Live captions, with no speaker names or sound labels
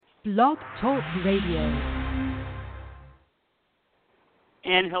Blog Talk Radio.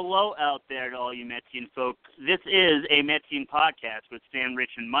 And hello out there to all you Metsian folks. This is A Metsian Podcast with Sam,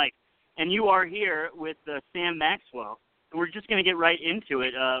 Rich, and Mike. And you are here with Sam Maxwell. We're just going to get right into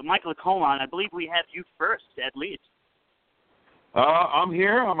it. Mike Lecolant, I believe we have you first, at least. I'm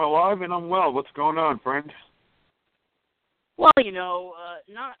here, I'm alive, and I'm well. What's going on, friend? Well,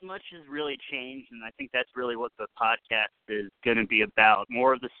 not much has really changed, and I think that's really what the podcast is going to be about,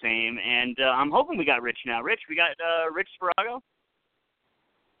 more of the same. And I'm hoping we got Rich now. Rich, we got Rich Sparago?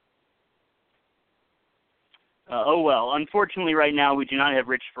 Well, unfortunately right now we do not have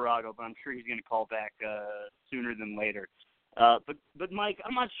Rich Sparago, but I'm sure he's going to call back sooner than later. But Mike,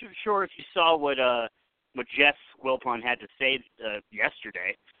 I'm not sure if you saw what Jeff Wilpon had to say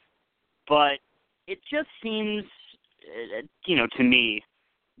yesterday, but it just seems, to me,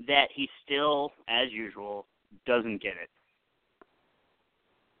 that he still, as usual, doesn't get it.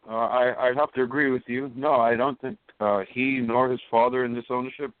 I'd have to agree with you. No, I don't think he nor his father in this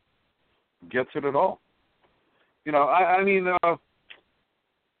ownership gets it at all.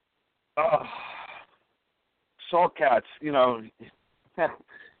 Saul Katz, he's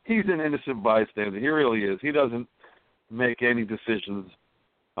an innocent bystander. He really is. He doesn't make any decisions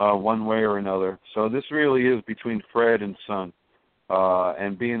one way or another. So this really is between Fred and Son.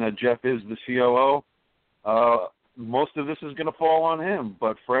 And being that Jeff is the COO, most of this is going to fall on him.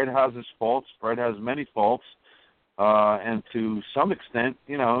 But Fred has his faults. Fred has many faults. And to some extent,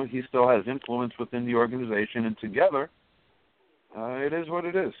 he still has influence within the organization. And together, it is what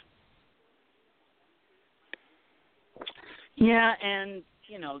it is. Yeah, and,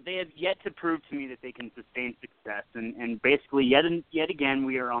 they have yet to prove to me that they can sustain success. And basically, yet again,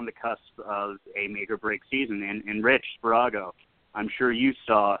 we are on the cusp of a make-or-break season. And Rich Sparago, I'm sure you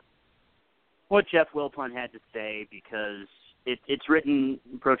saw what Jeff Wilpon had to say, because it's written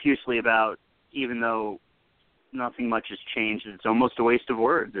profusely about, even though nothing much has changed, it's almost a waste of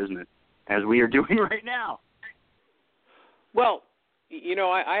words, isn't it? As we are doing right now. Well,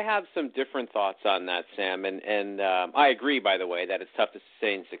 I have some different thoughts on that, Sam, and I agree, by the way, that it's tough to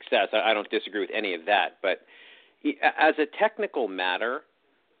sustain success. I don't disagree with any of that. But as a technical matter,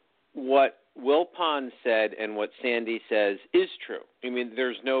 what Wilpon said and what Sandy says is true. I mean,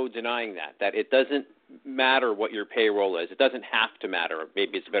 there's no denying that it doesn't matter what your payroll is. It doesn't have to matter.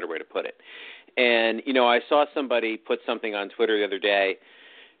 Maybe it's a better way to put it. And, I saw somebody put something on Twitter the other day,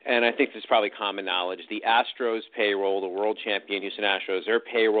 and I think this is probably common knowledge. The Astros payroll, the world champion Houston Astros, their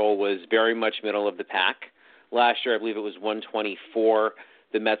payroll was very much middle of the pack. Last year, I believe it was 124.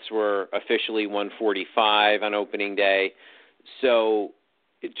 The Mets were officially 145 on opening day. So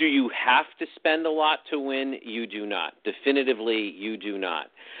do you have to spend a lot to win? You do not. Definitively, you do not.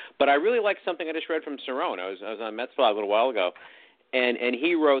 But I really like something I just read from Cerrone. I was on Maxwell a little while ago. And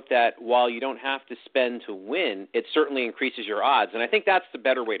he wrote that while you don't have to spend to win, it certainly increases your odds. And I think that's the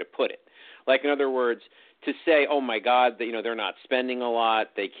better way to put it. Like, in other words, to say, oh, my God, they're not spending a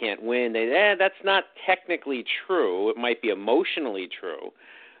lot, they can't win, that's not technically true. It might be emotionally true.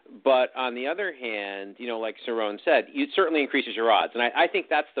 But on the other hand, like Cerrone said, it certainly increases your odds. And I think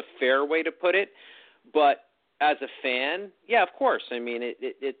that's the fair way to put it. But as a fan, yeah, of course. I mean,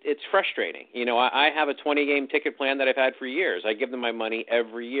 it's frustrating. I have a 20-game ticket plan that I've had for years. I give them my money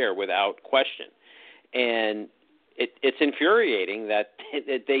every year without question. And it's infuriating that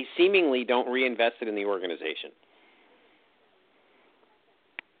they seemingly don't reinvest it in the organization.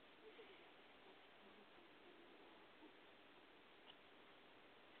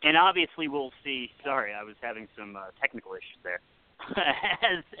 And obviously we'll see. Sorry, I was having some technical issues there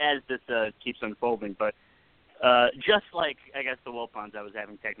as this keeps unfolding. But just like, I guess, the Wilpons, I was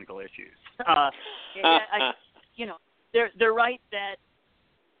having technical issues. They're right that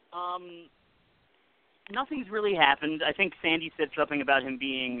nothing's really happened. I think Sandy said something about him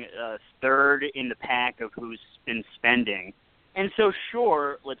being third in the pack of who's been spending. And so,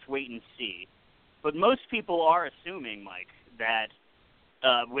 sure, let's wait and see. But most people are assuming, Mike, that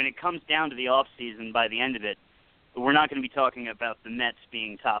when it comes down to the offseason, by the end of it, we're not going to be talking about the Mets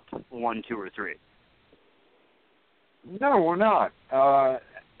being top 1, 2, or 3. No, we're not.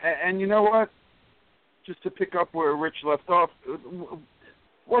 And you know what? Just to pick up where Rich left off,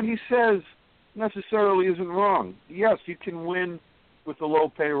 what he says necessarily isn't wrong. Yes, you can win with a low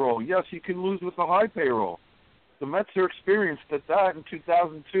payroll. Yes, you can lose with a high payroll. The Mets are experienced at that. In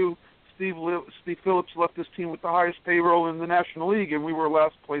 2002, Steve Phillips left this team with the highest payroll in the National League, and we were a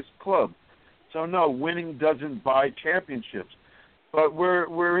last-place club. So, no, winning doesn't buy championships. But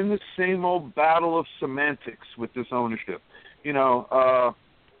we're in the same old battle of semantics with this ownership.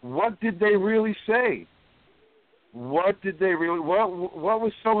 What did they really say? What did they really? What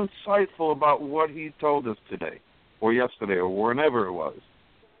was so insightful about what he told us today, or yesterday, or whenever it was?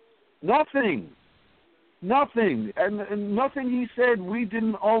 Nothing, and nothing he said we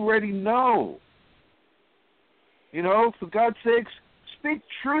didn't already know. You know, for God's sakes, speak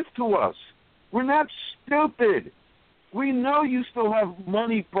truth to us. We're not stupid. We know you still have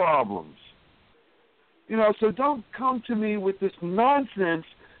money problems. You know, so don't come to me with this nonsense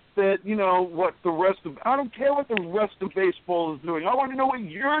that, you know, what the rest of, I don't care what the rest of baseball is doing. I want to know what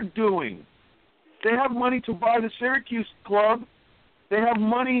you're doing. They have money to buy the Syracuse club. They have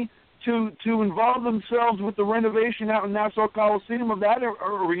money to involve themselves with the renovation out in Nassau Coliseum of that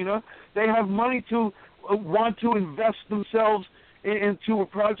arena. They have money to want to invest themselves into a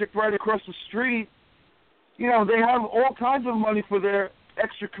project right across the street. You know, they have all kinds of money for their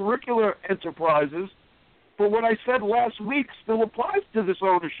extracurricular enterprises. But what I said last week still applies to this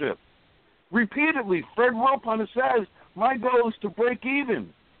ownership. Repeatedly, Fred Wilpon says, my goal is to break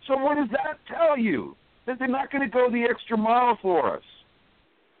even. So what does that tell you? That they're not going to go the extra mile for us.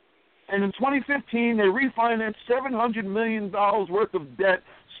 And in 2015, they refinanced $700 million worth of debt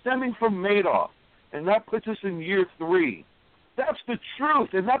stemming from Madoff. And that puts us in year 3. That's the truth,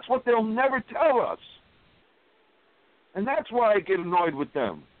 and that's what they'll never tell us. And that's why I get annoyed with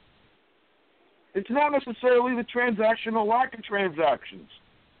them. It's not necessarily the transaction or lack of transactions.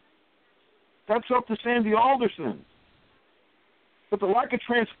 That's up to Sandy Alderson. But the lack of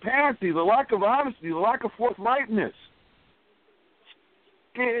transparency, the lack of honesty, the lack of forthrightness,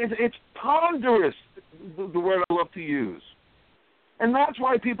 it's ponderous, the word I love to use. And that's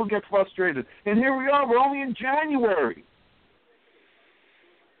why people get frustrated. And here we are, we're only in January.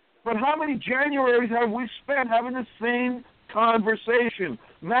 But how many Januaries have we spent having the same conversation?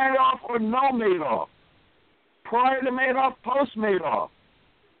 Madoff or no Madoff? Prior to Madoff, post Madoff?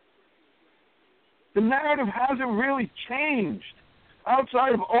 The narrative hasn't really changed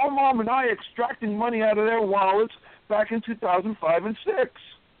outside of Omar and I extracting money out of their wallets back in 2005 and 6.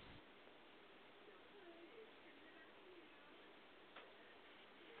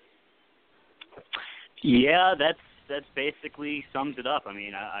 Yeah, that's basically sums it up. I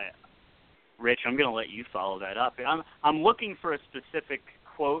mean, Rich, I'm going to let you follow that up. I'm looking for a specific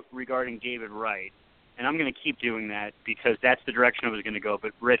quote regarding David Wright, and I'm going to keep doing that because that's the direction I was going to go.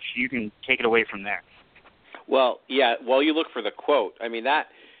 But Rich, you can take it away from there. Well, yeah. While you look for the quote, I mean that.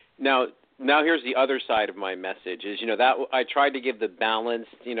 Now here's the other side of my message. Is that I tried to give the balanced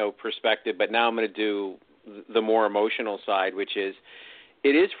perspective, but now I'm going to do the more emotional side, which is.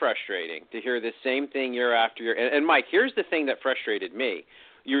 It is frustrating to hear the same thing year after year. And Mike, here's the thing that frustrated me.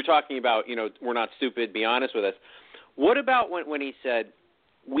 You were talking about, we're not stupid, be honest with us. What about when he said,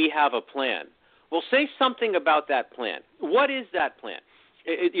 we have a plan? Well, say something about that plan. What is that plan?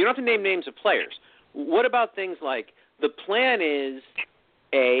 You don't have to name names of players. What about things like the plan is,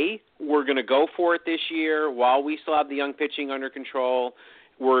 A, we're going to go for it this year while we still have the young pitching under control.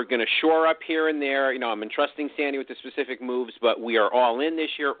 We're going to shore up here and there. I'm entrusting Sandy with the specific moves, but we are all in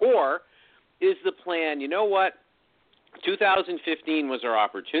this year. Or is the plan, 2015 was our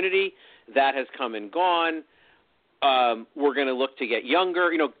opportunity. That has come and gone. We're going to look to get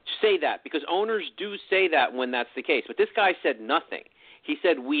younger. Say that because owners do say that when that's the case. But this guy said nothing. He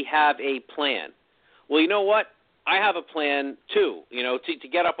said, we have a plan. Well, you know what? I have a plan too, to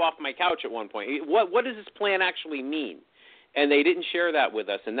get up off my couch at one point. What does this plan actually mean? And they didn't share that with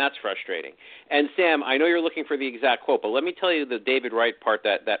us, and that's frustrating. And, Sam, I know you're looking for the exact quote, but let me tell you the David Wright part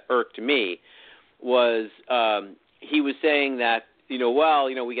that irked me was he was saying that, we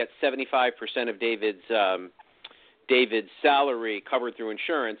got 75% of David's salary covered through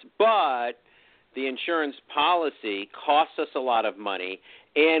insurance, but the insurance policy costs us a lot of money,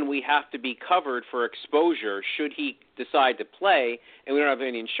 and we have to be covered for exposure should he decide to play, and we don't have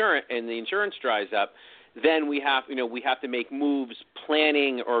any insurance, and the insurance dries up. Then we have to make moves,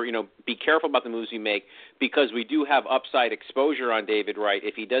 planning, or be careful about the moves we make because we do have upside exposure on David Wright.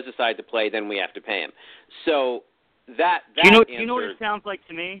 If he does decide to play, then we have to pay him. So that do you know what it sounds like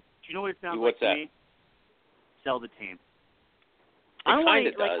to me? Do you know what it sounds like to me? Sell the team. I don't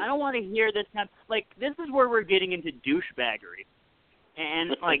want to hear this. This is where we're getting into douchebaggery,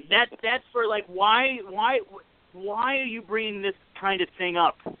 and that's for why are you bringing this kind of thing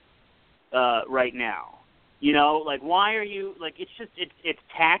up right now? Why are you, it's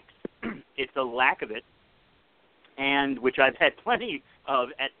tact, it's a lack of it, and which I've had plenty of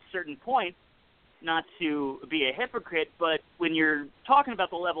at certain points, not to be a hypocrite, but when you're talking about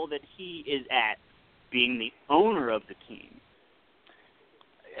the level that he is at, being the owner of the team,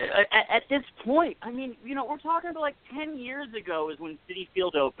 at this point, I mean, we're talking about 10 years ago is when Citi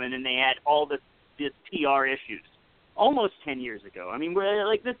Field opened and they had all this PR issues. almost 10 years ago. I mean, we're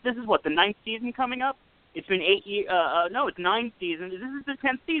like this is what, the 9th season coming up? It's been 8 years. No, it's 9 seasons. This is the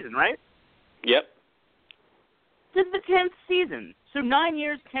 10th season, right? Yep. This is the 10th season. So 9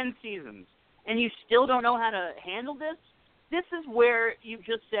 years, 10 seasons. And you still don't know how to handle this? This is where you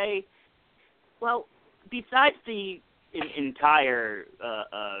just say, well, besides the entire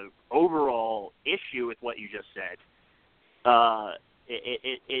overall issue with what you just said,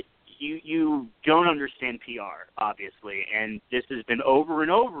 you don't understand PR, obviously, and this has been over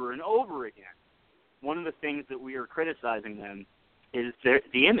and over and over again. One of the things that we are criticizing them is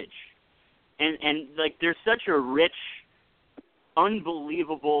the image. And like, there's such a rich,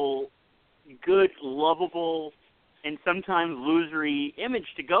 unbelievable, good, lovable, and sometimes losery image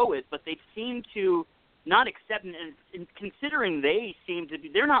to go with, but they seem to not accept, and considering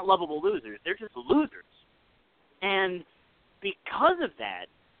they're not lovable losers, they're just losers. And because of that,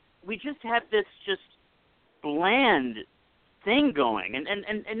 we just have this just bland thing going.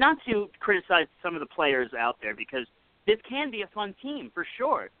 And not to criticize some of the players out there, because this can be a fun team, for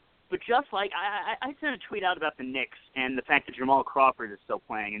sure. But just like, I sent a tweet out about the Knicks and the fact that Jamal Crawford is still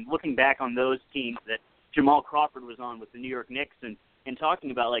playing, and looking back on those teams that Jamal Crawford was on with the New York Knicks, and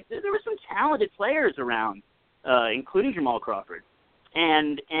talking about, like, there were some talented players around, including Jamal Crawford.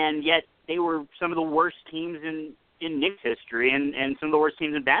 And yet they were some of the worst teams in Knicks history and some of the worst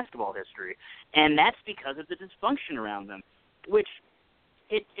teams in basketball history. And that's because of the dysfunction around them, which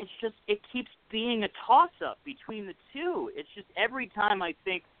it keeps being a toss-up between the two. It's just every time I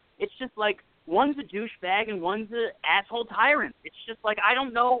think, it's just like one's a douchebag and one's an asshole tyrant. It's just like, I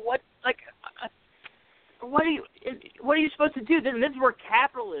don't know what are you supposed to do? This is where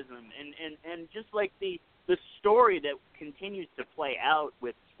capitalism and just like the story that continues to play out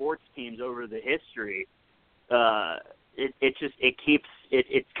with sports teams over the history,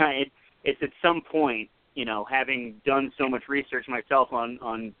 it's at some point, you know, having done so much research myself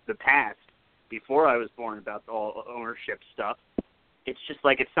on the past before I was born about all ownership stuff, it's just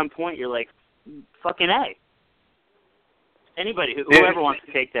like at some point you're like, fucking A. Anybody, whoever wants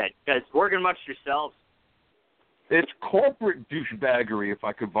to take that, guys, work amongst yourselves. It's corporate douchebaggery, if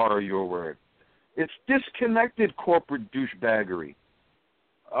I could borrow your word. It's disconnected corporate douchebaggery.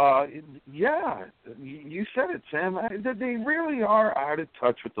 Yeah, you said it, Sam. They really are out of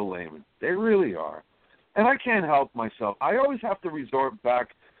touch with the layman. They really are. And I can't help myself. I always have to resort back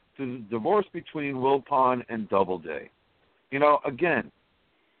to the divorce between Wilpon and Doubleday. You know, again,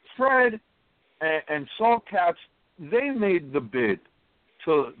 Fred and Saul Katz, they made the bid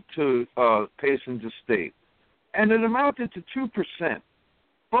to Payson's estate, and it amounted to 2%.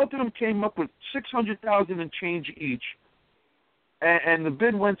 Both of them came up with $600,000 and change each, and the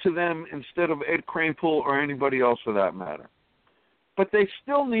bid went to them instead of Ed Kranepool or anybody else for that matter. But they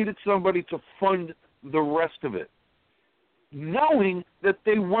still needed somebody to fund the rest of it, knowing that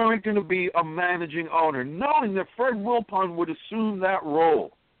they weren't going to be a managing owner, knowing that Fred Wilpon would assume that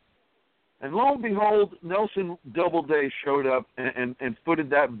role. And lo and behold, Nelson Doubleday showed up and footed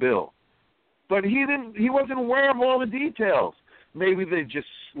that bill. But he wasn't aware of all the details. Maybe they just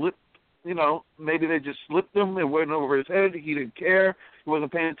slipped, them. It went over his head. He didn't care. He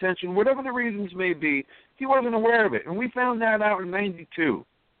wasn't paying attention. Whatever the reasons may be, he wasn't aware of it. And we found that out in '92.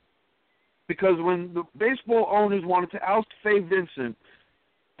 Because when the baseball owners wanted to oust Fay Vincent,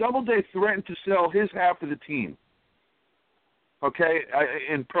 Doubleday threatened to sell his half of the team,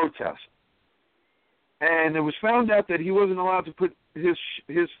 in protest. And it was found out that he wasn't allowed to put his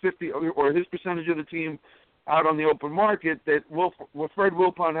 50 or his percentage of the team out on the open market, that Fred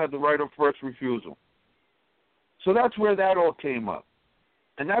Wilpon had the right of first refusal. So that's where that all came up.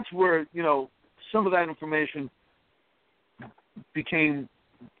 And that's where, some of that information became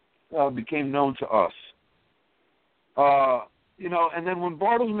known to us. And then when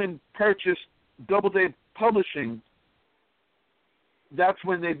Bartelsman purchased Doubleday Publishing, that's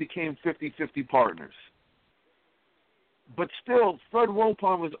when they became 50-50 partners. But still, Fred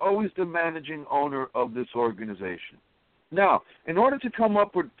Wilpon was always the managing owner of this organization. Now, in order to come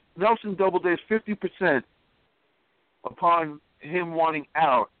up with Nelson Doubleday's 50% upon him wanting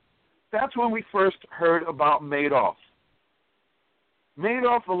out, that's when we first heard about Madoff.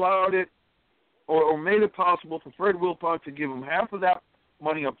 Madoff allowed it or made it possible for Fred Wilpon to give him half of that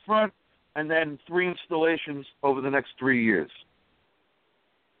money up front and then 3 installations over the next 3 years.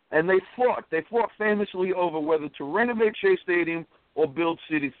 And they fought famously over whether to renovate Shea Stadium or build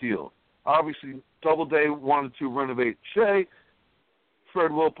Citi Field. Obviously, Doubleday wanted to renovate Shea.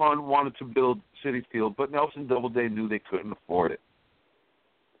 Fred Wilpon wanted to build Citi Field, but Nelson Doubleday knew they couldn't afford it.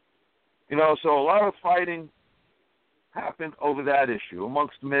 So a lot of fighting happened over that issue,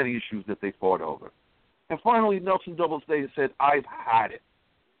 amongst many issues that they fought over. And finally, Nelson Doubleday said, I've had it.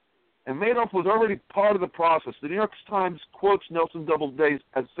 And Madoff was already part of the process. The New York Times quotes Nelson Doubleday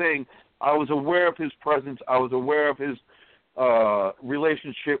as saying, I was aware of his presence. I was aware of his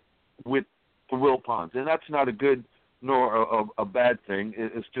relationship with the Wilpons. And that's not a good nor a bad thing.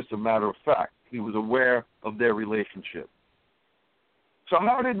 It's just a matter of fact. He was aware of their relationship. So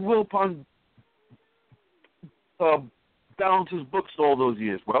how did Wilpon balance his books all those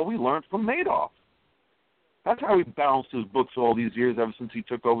years? Well, we learned from Madoff. That's how he balanced his books all these years, ever since he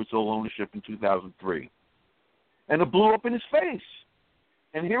took over sole ownership in 2003. And it blew up in his face.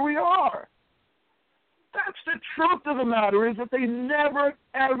 And here we are. That's the truth of the matter, is that they never,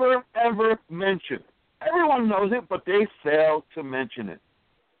 ever, ever mention. Everyone knows it, but they fail to mention it.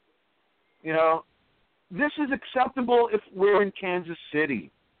 You know, this is acceptable if we're in Kansas City.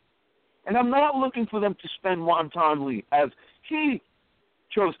 And I'm not looking for them to spend wantonly, as he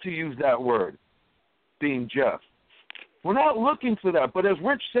chose to use that word, being Jeff. We're not looking for that. But as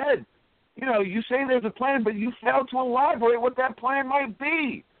Rich said, you know, you say there's a plan, but you fail to elaborate what that plan might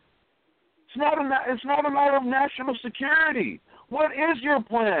be. It's not a matter of national security. What is your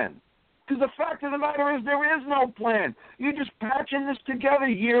plan? Because the fact of the matter is there is no plan. You're just patching this together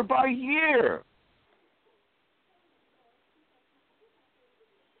year by year.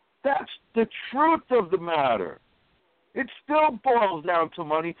 That's the truth of the matter. It still boils down to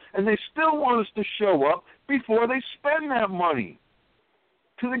money, and they still want us to show up before they spend that money.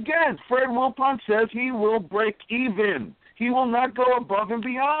 Because, again, Fred Wilpon says he will break even. He will not go above and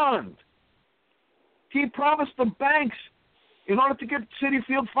beyond. He promised the banks, in order to get Citi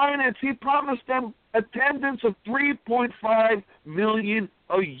Field finance, he promised them attendance of $3.5 million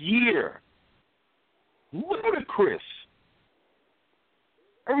a year. Ludicrous.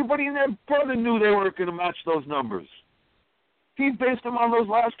 Everybody and their brother knew they weren't going to match those numbers. He based them on those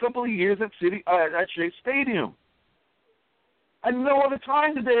last couple of years at Shea Stadium. At no other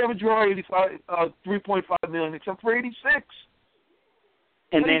time did they ever draw 3.5 million except for 86.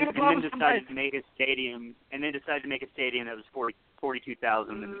 And then decided to make a stadium. And then decided to make a stadium that was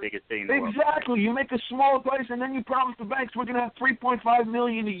 42,000, the biggest stadium in the world. Exactly. You make a smaller place, and then you promise the banks we're going to have 3.5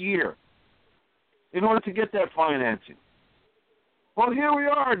 million a year in order to get that financing. Well, here we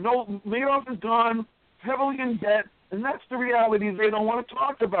are. No, Madoff is gone, heavily in debt, and that's the reality they don't want to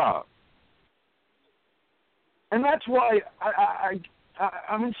talk about. And that's why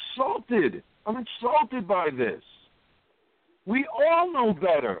I'm insulted. I'm insulted by this. We all know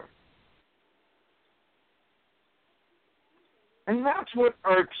better. And that's what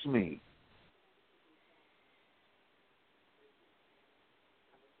irks me.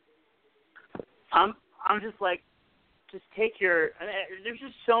 I'm just like, just take your. There's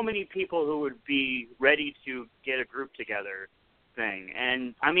just so many people who would be ready to get a group together thing,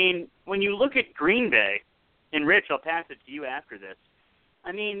 and I mean, when you look at Green Bay, and Rich, I'll pass it to you after this.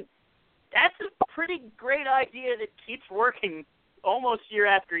 I mean, that's a pretty great idea that keeps working almost year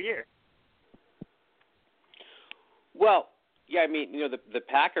after year. Well, yeah, I mean, you know, the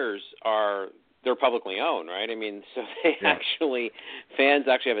Packers they're publicly owned, right? I mean, so they fans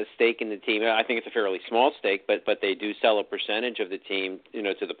actually have a stake in the team. I think it's a fairly small stake, but they do sell a percentage of the team, you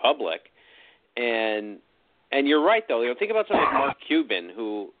know, to the public. And you're right, though. You know, think about someone like Mark Cuban,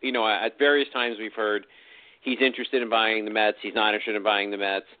 who, you know, at various times we've heard he's interested in buying the Mets, he's not interested in buying the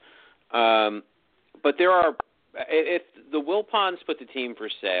Mets. But there are, if the Wilpons put the team for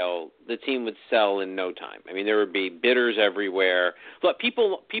sale, the team would sell in no time. I mean, there would be bidders everywhere. Look,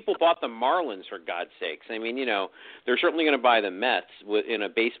 people bought the Marlins, for God's sakes. I mean, you know, they're certainly going to buy the Mets in a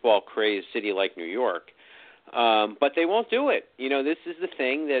baseball-crazy city like New York. But they won't do it. You know, this is the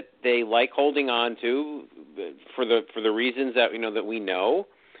thing that they like holding on to for the reasons that, you know, that we know.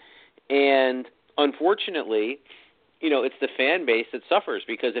 And unfortunately, you know, it's the fan base that suffers,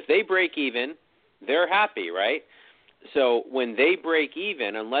 because if they break even, they're happy, right? So when they break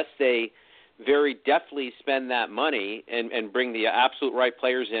even, unless they very deftly spend that money and bring the absolute right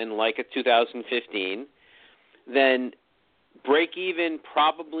players in, like at 2015, then break even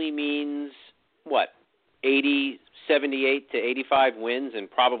probably means, what, 78 to 85 wins and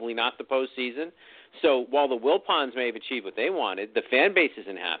probably not the postseason. So while the Wilpons may have achieved what they wanted, the fan base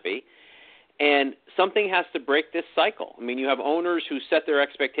isn't happy. And something has to break this cycle. I mean, you have owners who set their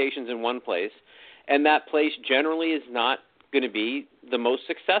expectations in one place, and that place generally is not going to be the most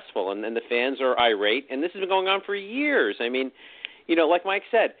successful, and the fans are irate. And this has been going on for years. I mean, you know, like Mike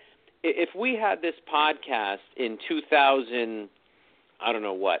said, if we had this podcast in 2000, I don't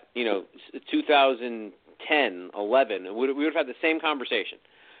know what, you know, 2010, 11, we would have had the same conversation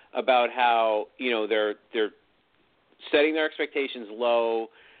about how, you know, they're setting their expectations low,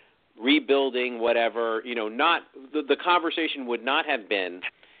 rebuilding, whatever. Not the conversation would not have been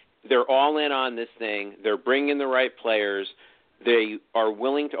they're all in on this thing. They're bringing the right players. They are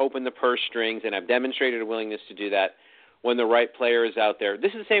willing to open the purse strings and have demonstrated a willingness to do that when the right player is out there.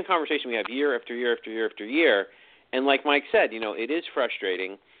 This is the same conversation we have year after year after year after year. And like Mike said, it is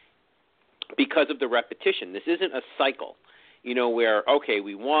frustrating because of the repetition. This isn't a cycle, where, okay,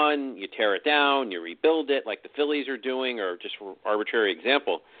 we won, you tear it down, you rebuild it like the Phillies are doing, or just for arbitrary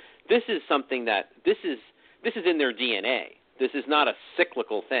example. This is something that this is in their DNA. This is not a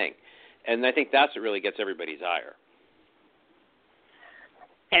cyclical thing. And I think that's what really gets everybody's ire.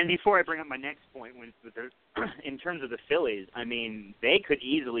 And before I bring up my next point, in terms of the Phillies, I mean, they could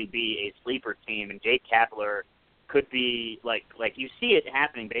easily be a sleeper team, and Jake Kapler could be like you see it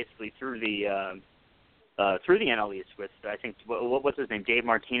happening basically through the NL East with, I think, what's his name, Dave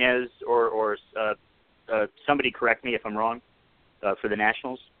Martinez, or somebody correct me if I'm wrong, for the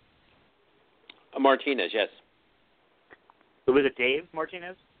Nationals. Martinez, yes. Was it Dave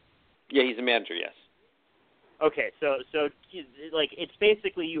Martinez? Yeah, he's the manager, yes. Okay, so it's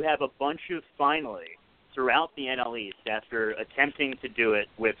basically you have a bunch of finally throughout the NL East after attempting to do it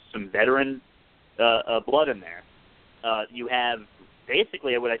with some veteran blood in there. You have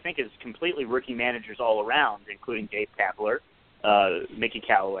basically what I think is completely rookie managers all around, including Dave Kapler, Mickey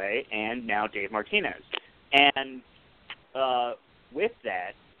Callaway, and now Dave Martinez. And with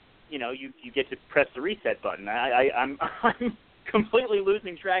that, you get to press the reset button. I'm completely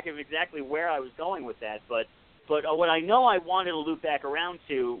losing track of exactly where I was going with that, but what I know I wanted to loop back around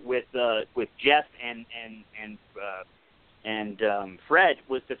to with Jeff and Fred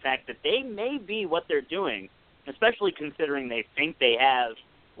was the fact that they may be what they're doing, especially considering they think they have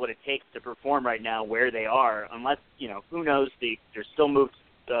what it takes to perform right now where they are. Unless who knows? There's still moves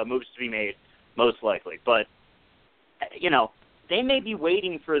to be made, most likely, but they may be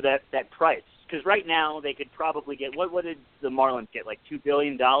waiting for that price, because right now they could probably get what did the Marlins get, like $2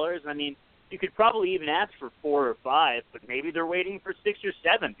 billion? I mean, you could probably even ask for 4 or 5, but maybe they're waiting for 6 or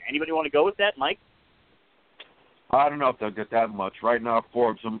 7. Anybody want to go with that, Mike? I don't know if they'll get that much. Right now,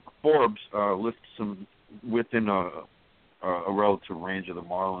 Forbes lists them within a relative range of the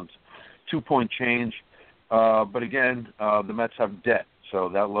Marlins. 2-point change. But again, the Mets have debt, so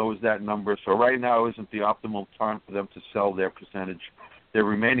that lowers that number. So right now isn't the optimal time for them to sell their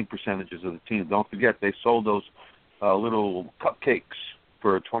remaining percentages of the team. Don't forget, they sold those little cupcakes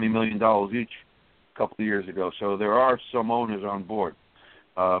for $20 million each a couple of years ago. So there are some owners on board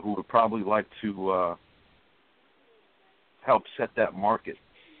who would probably like to help set that market.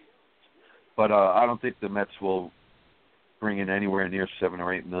 But I don't think the Mets will bring in anywhere near $7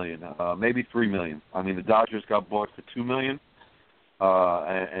 or $8 million, maybe $3 million. I mean, the Dodgers got bought for $2 million,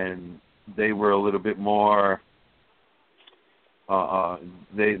 and they were a little bit more.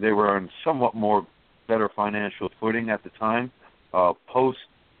 They were on somewhat more better financial footing at the time, post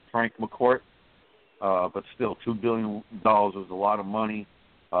Frank McCourt, but still $2 billion was a lot of money,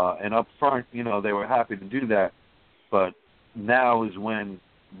 and up front, they were happy to do that, but now is when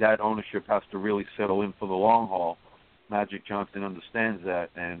that ownership has to really settle in for the long haul. Magic Johnson understands that,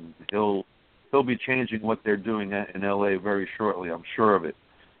 and he'll be changing what they're doing in LA very shortly. I'm sure of it.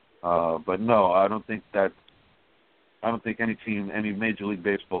 But no, I don't think any team, any Major League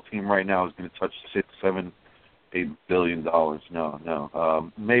Baseball team right now is going to touch $6, $7, $8 billion.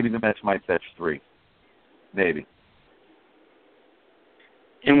 No. Maybe the Mets might fetch 3. Maybe.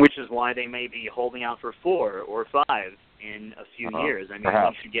 And which is why they may be holding out for 4 or 5 in a few years. I mean, perhaps.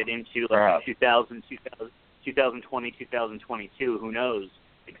 once you get into like 2020, 2022, who knows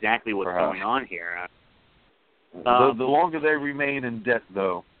exactly what's going on here. The longer they remain in debt,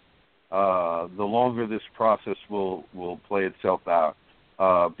 though, the longer this process will play itself out,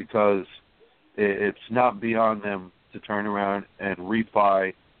 because it's not beyond them to turn around and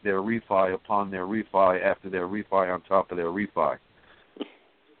refi their refi upon their refi after their refi on top of their refi.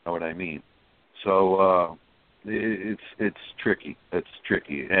 Know what I mean? So it's tricky. It's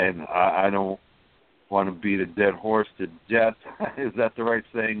tricky, and I don't want to beat a dead horse to death. Is that the right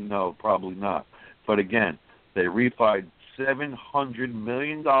saying? No, probably not. But again, they refied $700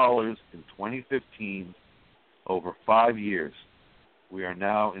 million in 2015 over 5 years. We are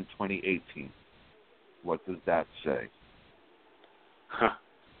now in 2018. What does that say?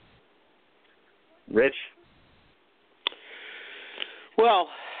 Rich? Well,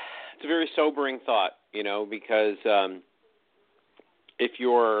 it's a very sobering thought, because if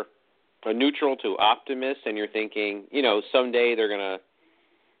you're a neutral to optimist and you're thinking, someday they're going to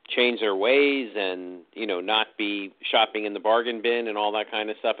change their ways and, not be shopping in the bargain bin and all that kind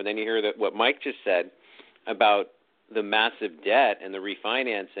of stuff, and then you hear that what Mike just said about the massive debt and the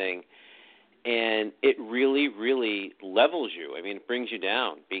refinancing, and it really, really levels you. I mean, it brings you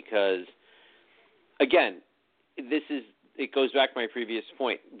down because, again, it goes back to my previous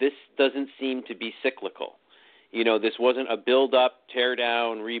point. This doesn't seem to be cyclical. This wasn't a build-up,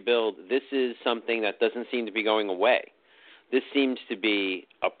 tear-down, rebuild. This is something that doesn't seem to be going away. This seems to be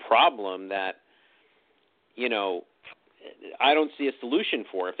a problem that, I don't see a solution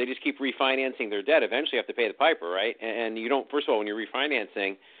for. If they just keep refinancing their debt, eventually you have to pay the piper, right? And you don't, first of all, when you're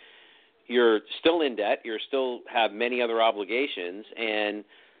refinancing, you're still in debt, you still have many other obligations, and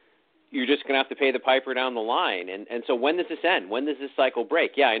you're just going to have to pay the piper down the line. And so when does this end? When does this cycle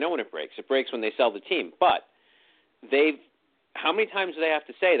break? Yeah, I know when it breaks. It breaks when they sell the team. But how many times do they have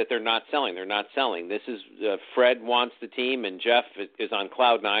to say that they're not selling? They're not selling. This is Fred wants the team, and Jeff is on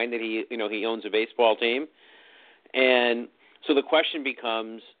cloud nine that he owns a baseball team. And so the question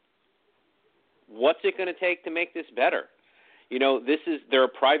becomes, what's it going to take to make this better? They're a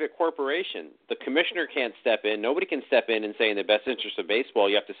private corporation. The commissioner can't step in. Nobody can step in and say in the best interest of baseball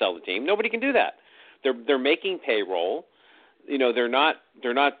you have to sell the team. Nobody can do that. They're making payroll. They're not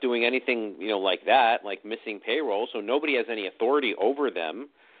doing anything like that, like missing payroll. So nobody has any authority over them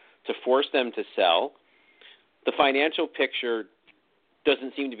to force them to sell. The financial picture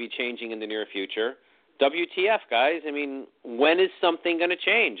doesn't seem to be changing in the near future. WTF, guys? I mean, when is something going to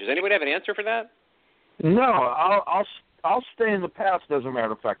change? Does anybody have an answer for that? No, I'll stay in the past, as a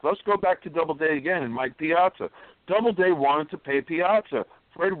matter of fact. Let's go back to Doubleday again and Mike Piazza. Doubleday wanted to pay Piazza.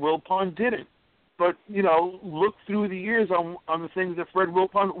 Fred Wilpon didn't. But, look through the years on the things that Fred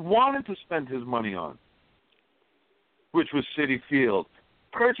Wilpon wanted to spend his money on, which was Citi Field,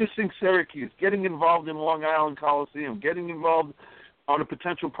 purchasing Syracuse, getting involved in Long Island Coliseum, getting involved on a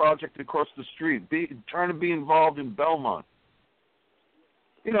potential project across the street, trying to be involved in Belmont.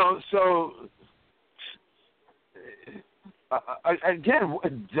 So... again,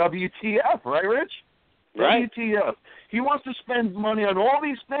 WTF, right, Rich? Right. WTF. He wants to spend money on all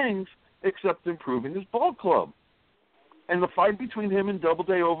these things except improving his ball club. And the fight between him and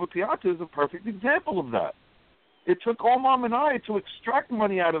Doubleday over Piazza is a perfect example of that. It took Omar Minaya to extract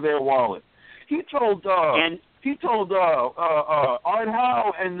money out of their wallet. He told Art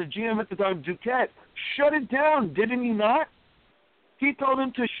Howe and the GM at the time, Duquette, shut it down, didn't he not? He told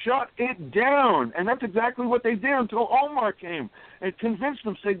them to shut it down, and that's exactly what they did until Omar came and convinced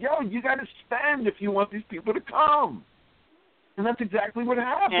them, said, you got to spend if you want these people to come. And that's exactly what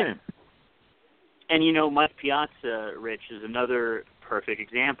happened. And Mike Piazza, Rich, is another perfect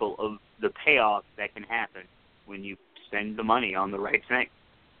example of the payoff that can happen when you spend the money on the right thing.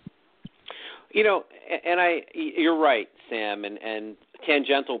 You're right, Sam, and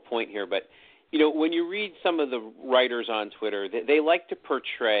tangential point here, but when you read some of the writers on Twitter, they like to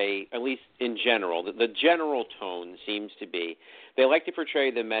portray, at least in general, the general tone seems to be, they like to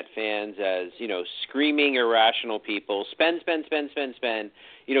portray the Met fans as, screaming, irrational people, spend,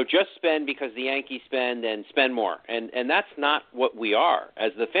 just spend because the Yankees spend and spend more. And that's not what we are.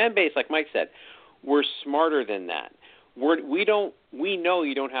 As the fan base, like Mike said, we're smarter than that. We know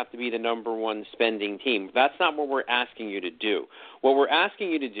you don't have to be the number one spending team. That's not what we're asking you to do. What we're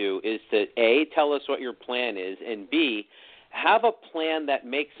asking you to do is to, A, tell us what your plan is, and B, have a plan that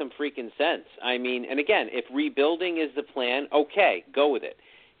makes some freaking sense. I mean, and again, if rebuilding is the plan, okay, go with it.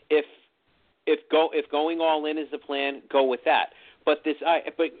 If going all in is the plan, go with that. But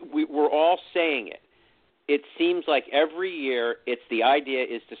we're all saying it. It seems like every year the idea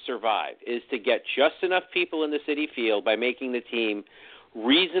is to survive, is to get just enough people in the Citi Field by making the team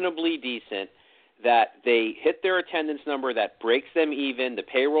reasonably decent that they hit their attendance number that breaks them even, the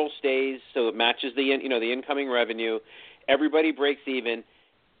payroll stays so it matches the incoming revenue, everybody breaks even,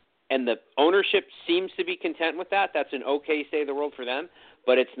 and the ownership seems to be content with that. That's an okay state of the world for them,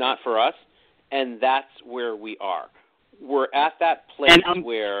 but it's not for us, and that's where we are. We're at that place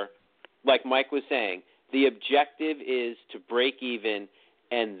where, like Mike was saying, the objective is to break even,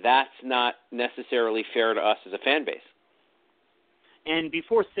 and that's not necessarily fair to us as a fan base. And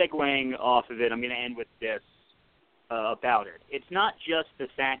before segueing off of it, I'm going to end with this about it. It's not just the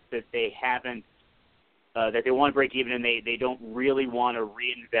fact that they haven't, that they want to break even and they don't really want to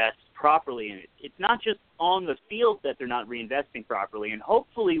reinvest properly in it. It's not just on the field that they're not reinvesting properly, and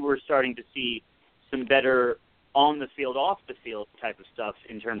hopefully we're starting to see some better on the field, off the field type of stuff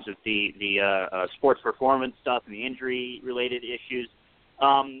in terms of the sports performance stuff and the injury-related issues.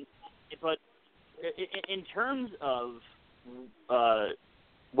 But in terms of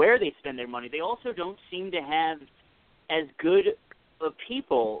where they spend their money, they also don't seem to have as good of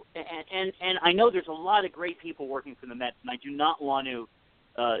people. And I know there's a lot of great people working for the Mets, and I do not want to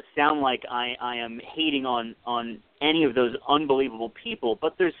sound like I am hating on any of those unbelievable people,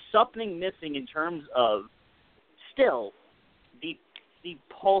 but there's something missing in terms of still the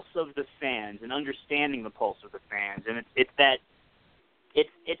pulse of the fans and understanding the pulse of the fans, and it's that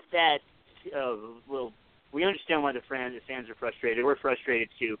well, we understand why the fans are frustrated. We're frustrated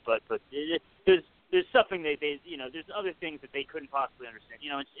too, but there's something they there's other things that they couldn't possibly understand.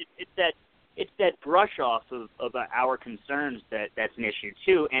 It's that brush off of our concerns that's an issue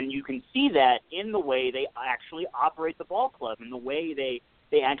too, and you can see that in the way they actually operate the ball club and the way they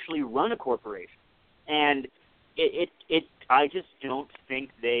actually run a corporation. And I just don't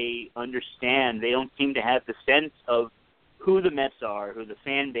think they understand. They don't seem to have the sense of who the Mets are, who the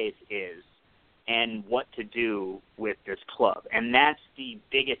fan base is, and what to do with this club. And that's the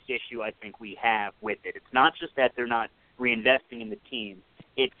biggest issue I think we have with it. It's not just that they're not reinvesting in the team.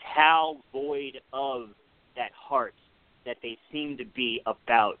 It's how void of that heart that they seem to be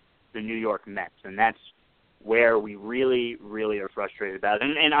about the New York Mets. And that's where we really, really are frustrated about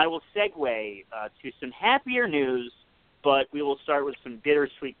it. And I will segue to some happier news, but we will start with some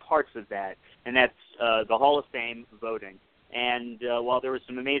bittersweet parts of that, and that's the Hall of Fame voting. And while there were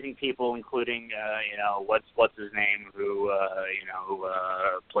some amazing people, including what's his name, who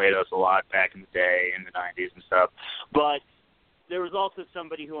played us a lot back in the day in the 90s and stuff, but there was also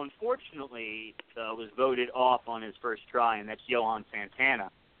somebody who unfortunately was voted off on his first try, and that's Johan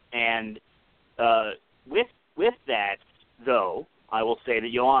Santana. And with that, though, I will say that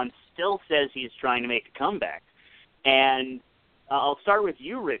Johan still says he's trying to make a comeback. And I'll start with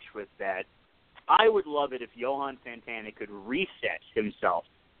you, Rich, with that. I would love it if Johan Santana could reset himself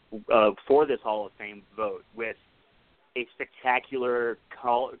for this Hall of Fame vote with a spectacular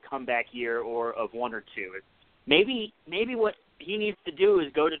comeback year or of one or two. Maybe what he needs to do is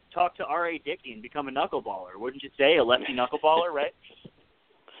go to talk to R.A. Dickey and become a knuckleballer. Wouldn't you say? A lefty knuckleballer, right?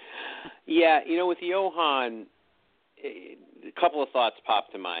 Yeah, with Johan, a couple of thoughts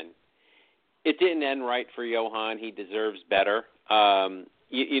popped to mind. It didn't end right for Johan. He deserves better.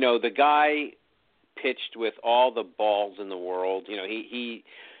 The guy pitched with all the balls in the world.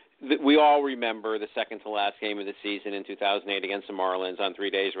 We all remember the second to last game of the season in 2008 against the Marlins on 3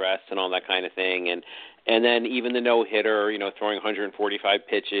 days rest and all that kind of thing. And then even the no-hitter, throwing 145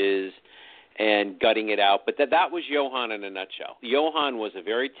 pitches and gutting it out. But that was Johan in a nutshell. Johan was a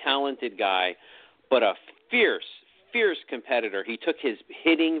very talented guy, but a fierce competitor. He took his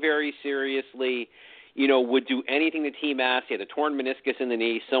hitting very seriously, would do anything the team asked. He had a torn meniscus in the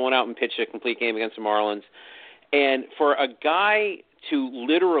knee, still went out and pitched a complete game against the Marlins. And for a guy to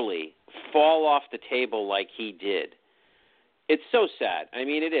literally fall off the table like he did, it's so sad. I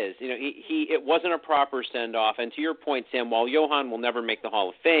mean, it is. It wasn't a proper send-off. And to your point, Sam, while Johan will never make the Hall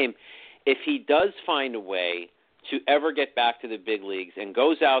of Fame, if he does find a way to ever get back to the big leagues and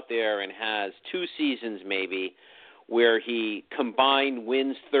goes out there and has 2 seasons maybe where he combined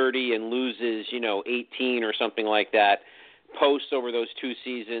wins 30 and loses, 18 or something like that, posts over those 2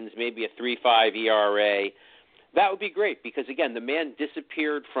 seasons, maybe a 3.5 ERA, that would be great because, again, the man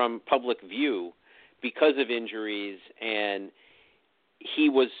disappeared from public view because of injuries, and he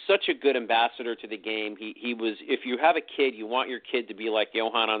was such a good ambassador to the game. He was, if you have a kid, you want your kid to be like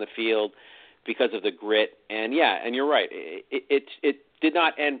Johan on the field because of the grit. And, yeah, and you're right. It did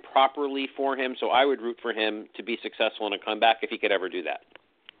not end properly for him, so I would root for him to be successful in a comeback if he could ever do that.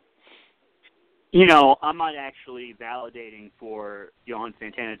 I'm not actually validating for Johan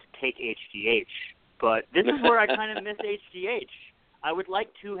Santana to take HGH, but this is where I kind of miss HGH. I would like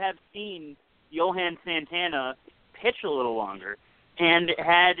to have seen Johan Santana pitch a little longer, and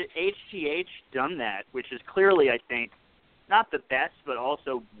had HGH done that, which is clearly, I think, not the best, but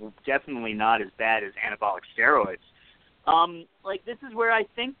also definitely not as bad as anabolic steroids. This is where I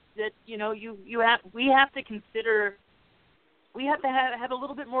think that we have to consider, we have to have a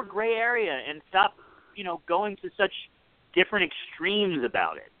little bit more gray area and stop going to such different extremes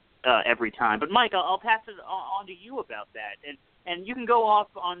about it every time. But Mike, I'll pass it on to you about that, and you can go off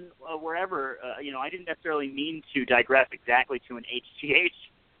on wherever. I didn't necessarily mean to digress exactly to an HGH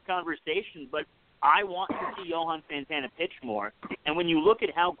conversation, but I want to see Johan Santana pitch more. And when you look at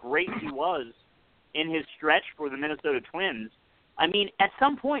how great he was in his stretch for the Minnesota Twins, I mean, at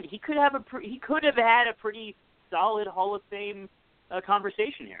some point he could have had a pretty solid Hall of Fame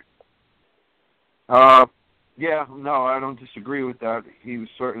conversation here. Yeah, no, I don't disagree with that. He was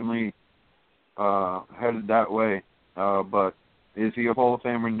certainly headed that way. But is he a Hall of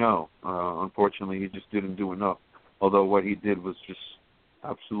Famer? No. Unfortunately, he just didn't do enough. Although what he did was just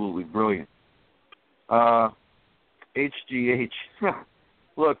absolutely brilliant. HGH.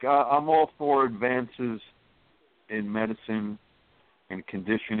 Look, I'm all for advances in medicine and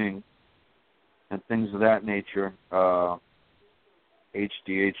conditioning and things of that nature. HGH,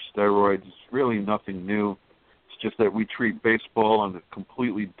 steroids, it's really nothing new. It's just that we treat baseball on a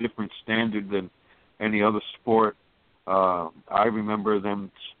completely different standard than any other sport. I remember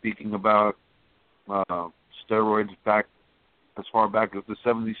them speaking about steroids back as far back as the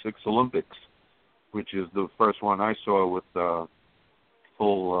 76 Olympics, which is the first one I saw with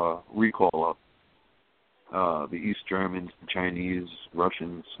full recall of the East Germans, the Chinese,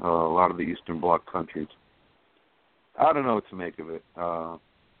 Russians, a lot of the Eastern Bloc countries. I don't know what to make of it.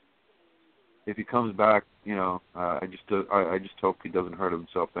 If he comes back, I just hope he doesn't hurt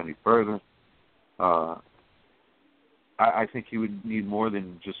himself any further. I think he would need more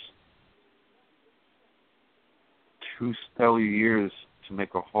than just 2 stellar years to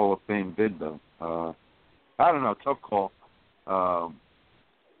make a Hall of Fame bid, though. I don't know, tough call. The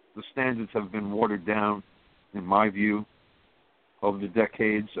standards have been watered down, in my view, over the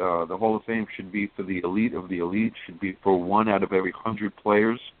decades. The Hall of Fame should be for the elite of the elite, should be for 1 out of every 100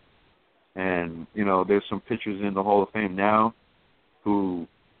 players. And, there's some pitchers in the Hall of Fame now who,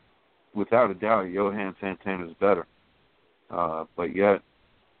 without a doubt, Johan Santana is better. But yet...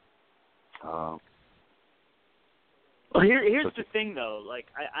 Well, here's the thing, though. Like,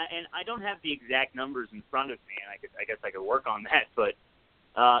 I don't have the exact numbers in front of me, and I guess I could work on that. But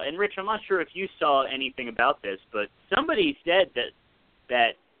and Rich, I'm not sure if you saw anything about this, but somebody said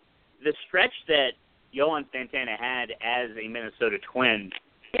that the stretch that Johan Santana had as a Minnesota Twin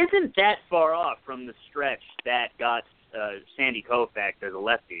isn't that far off from the stretch that got Sandy Koufax, as a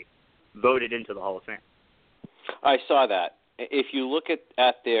lefty, voted into the Hall of Fame. I saw that. If you look at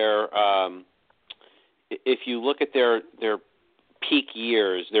their their peak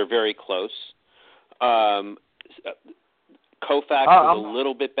years, they're very close. Koufax is a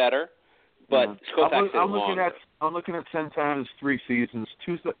little bit better, but Koufax is longer. I'm looking at Santana's 3 seasons,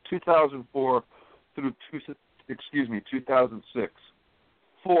 2004 through 2006.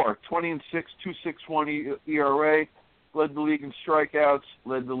 4, 20-6, 2.61 ERA, led the league in strikeouts,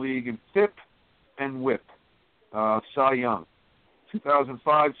 led the league in FIP and WHIP. Cy Young.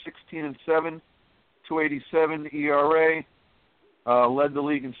 2005, 16-7, 2.87 ERA, led the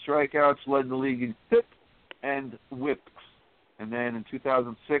league in strikeouts, led the league in FIP and WHIP. And then in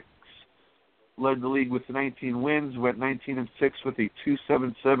 2006, led the league with 19 wins, went 19-6 with a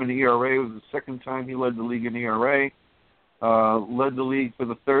 2.77 ERA. It was the second time he led the league in ERA. Led the league for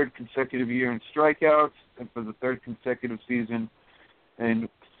the 3rd consecutive year in strikeouts and for the 3rd consecutive season in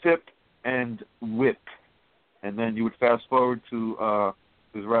FIP and WHIP. And then you would fast forward to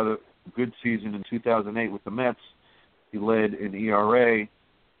his rather good season in 2008 with the Mets. He led in ERA,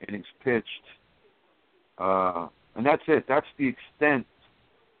 innings pitched, and that's it. That's the extent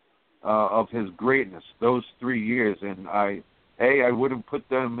of his greatness, those 3 years. And I wouldn't put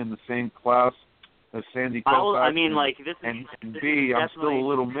them in the same class as Sandy Koufax. And B, I'm still a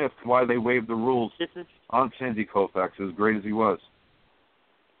little miffed why they waived the rules on Sandy Koufax, as great as he was.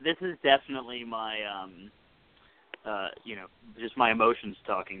 This is definitely my, just my emotions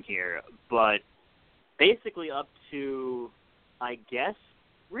talking here. But basically up to, I guess,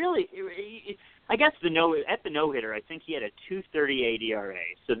 really, I guess at the no-hitter, I think he had a 2.38 ERA.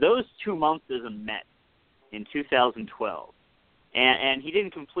 So those 2 months as a Met in 2012. And he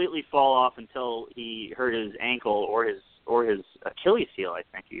didn't completely fall off until he hurt his ankle or his Achilles heel, I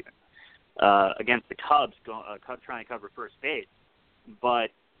think, even, against the Cubs, trying to cover first base.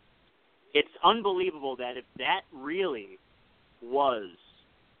 But it's unbelievable that if that really was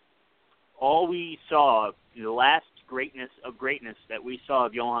all we saw, the last greatness that we saw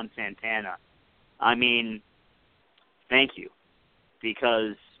of Johan Santana, I mean, thank you.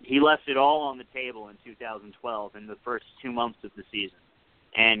 Because he left it all on the table in 2012 in the first 2 months of the season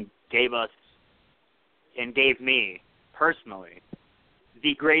and gave me, personally,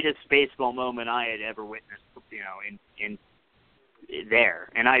 the greatest baseball moment I had ever witnessed, in there.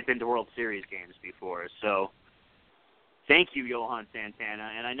 And I had been to World Series games before. So thank you, Johan Santana.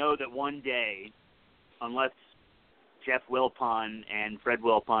 And I know that one day, unless Jeff Wilpon and Fred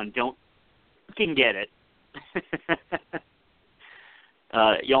Wilpon don't fucking get it,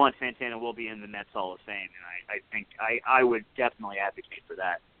 Johan Santana will be in the Mets Hall of Fame, and I think I would definitely advocate for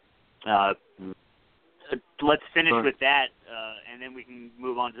that. Let's finish with that, and then we can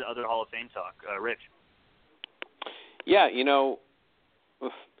move on to other Hall of Fame talk. Rich. Yeah,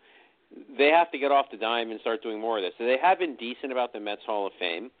 they have to get off the dime and start doing more of this. So they have been decent about the Mets Hall of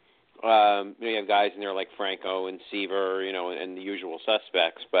Fame. You have guys in there like Franco and Seaver, and the usual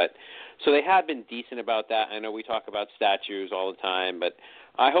suspects. But so they have been decent about that. I know we talk about statues all the time, but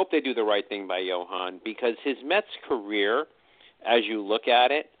I hope they do the right thing by Johan because his Mets career as you look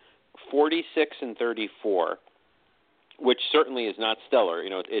at it, 46-34, which certainly is not stellar.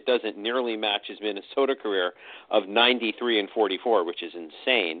 It doesn't nearly match his Minnesota career of 93-44, which is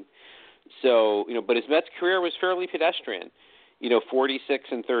insane. So, but his Mets career was fairly pedestrian.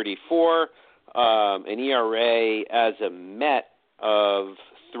 46-34, an ERA as a Met of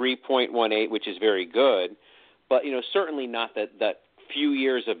 3.18, which is very good, but certainly not that few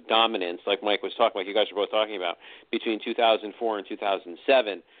years of dominance like Mike was talking about. You guys were both talking about between 2004 and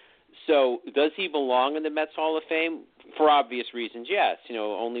 2007. So, does he belong in the Mets Hall of Fame? For obvious reasons, yes.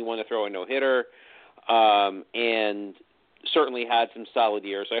 Only one to throw a no-hitter, and certainly had some solid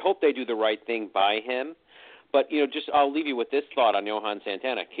years. I hope they do the right thing by him. But, I'll leave you with this thought on Johan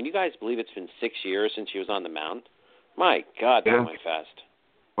Santana. Can you guys believe it's been 6 years since he was on the mound? My God, that went fast.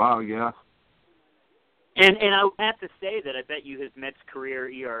 Wow, yeah. And I would have to say that I bet you his Mets career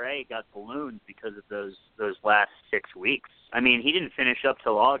ERA got ballooned because of those last 6 weeks. I mean, he didn't finish up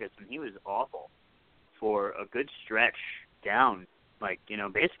till August, and he was awful for a good stretch down,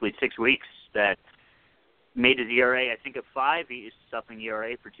 basically 6 weeks that made his ERA, I think, a 5-something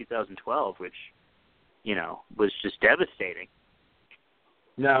ERA for 2012, which, was just devastating.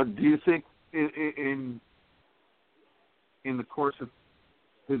 Now, do you think in the course of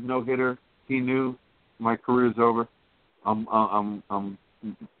his no-hitter, he knew my career's over? I'm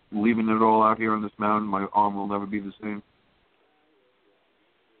leaving it all out here on this mountain. My arm will never be the same.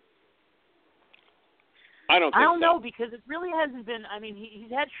 I don't know, because it really hasn't been. I mean, he's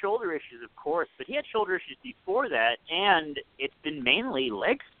had shoulder issues, of course, but he had shoulder issues before that, and it's been mainly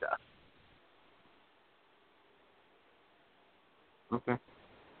leg stuff. Okay.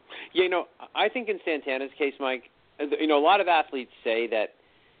 Yeah, I think in Santana's case, Mike, a lot of athletes say that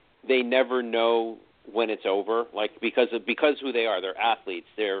they never know when it's over, because who they are. They're athletes.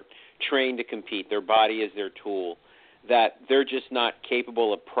 They're trained to compete. Their body is their tool. That they're just not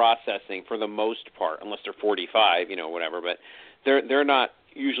capable of processing for the most part, unless they're 45, whatever. But they're not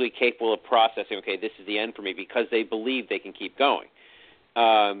usually capable of processing, okay, this is the end for me, because they believe they can keep going.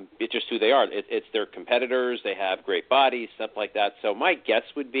 It's just who they are. It's their competitors. They have great bodies, stuff like that. So my guess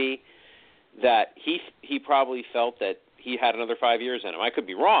would be that he probably felt that he had another 5 years in him. I could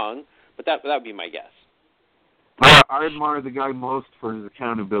be wrong, but that would be my guess. I admire the guy most for his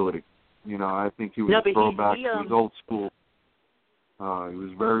accountability. I think he was a throwback. He was old school. He was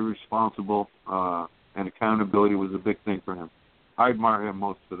very responsible, and accountability was a big thing for him. I admire him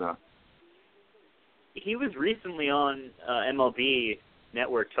most for that. He was recently on MLB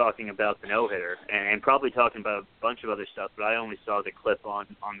Network talking about the no-hitter and probably talking about a bunch of other stuff, but I only saw the clip on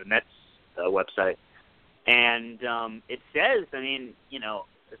the Mets website. And it says,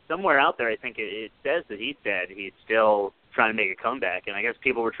 somewhere out there, I think it says that he said he's still trying to make a comeback, and I guess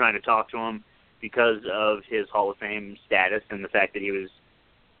people were trying to talk to him because of his Hall of Fame status and the fact that he was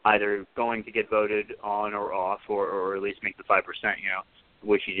either going to get voted on or off, or at least make the 5%,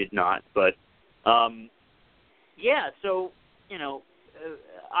 which he did not. But, so,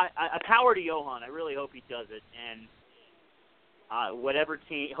 I power to Johan. I really hope he does it, and whatever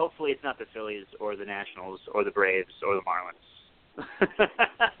team, hopefully it's not the Phillies or the Nationals or the Braves or the Marlins.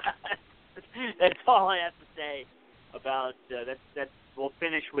 That's all I have to say about that. We'll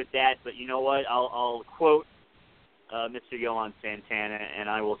finish with that, but you know what? I'll quote Mr. Johan Santana, and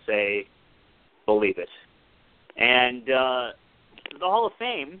I will say, believe it. And the Hall of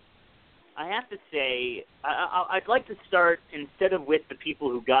Fame, I have to say, I'd like to start, instead of with the people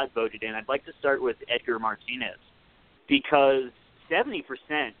who got voted in, I'd like to start with Edgar Martinez, because 70%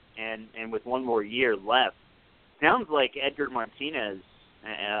 and with one more year left, sounds like Edgar Martinez,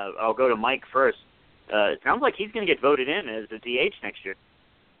 I'll go to Mike first, it sounds like he's going to get voted in as a DH next year.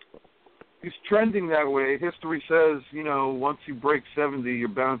 He's trending that way. History says, once you break 70, you're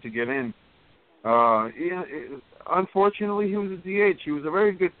bound to get in. Unfortunately, he was a DH. He was a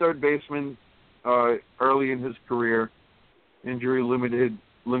very good third baseman early in his career. Injury limited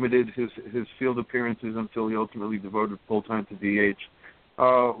his field appearances until he ultimately devoted full-time to DH.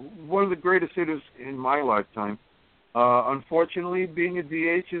 One of the greatest hitters in my lifetime. Unfortunately, being a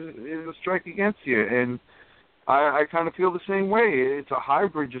DH is a strike against you, and I kind of feel the same way. It's a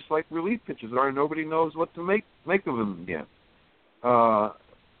hybrid, just like relief pitchers are. Nobody knows what to make of them yet.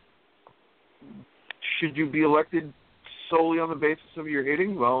 Should you be elected solely on the basis of your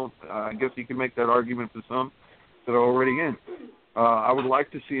hitting? Well, I guess you can make that argument for some that are already in. I would like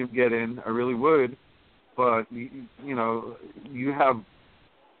to see him get in. I really would. But, you have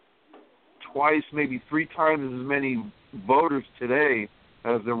twice, maybe 3 times as many voters today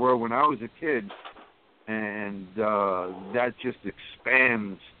as there were when I was a kid. And that just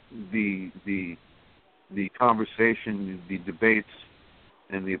expands the the conversation, the debates,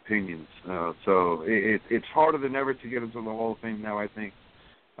 and the opinions. So it's harder than ever to get into the Hall of Fame now, I think,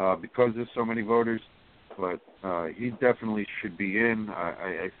 because there's so many voters. But he definitely should be in.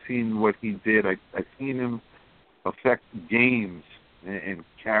 I've seen what he did. I've seen him affect games and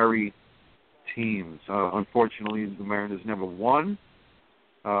carry teams. Unfortunately, the Mariners never won,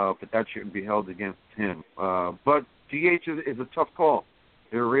 but that shouldn't be held against him. But DH is a tough call.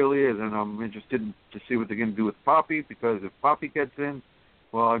 It really is, and I'm interested to see what they're going to do with Poppy, because if Poppy gets in,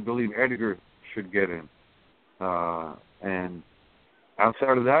 well, I believe Edgar should get in. And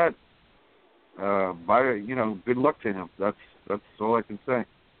outside of that, good luck to him. That's all I can say.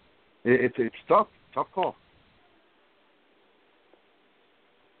 It's tough call.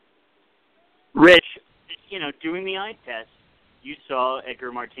 Rich, doing the eye test, you saw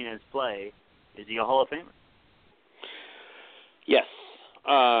Edgar Martinez play. Is he a Hall of Famer? Yes.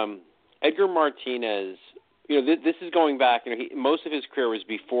 Edgar Martinez, this is going back, most of his career was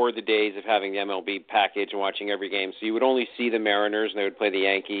before the days of having the MLB package and watching every game. So you would only see the Mariners and they would play the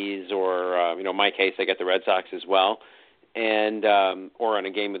Yankees or, in my case, I get the Red Sox as well, and or on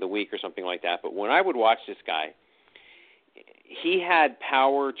a game of the week or something like that. But when I would watch this guy, he had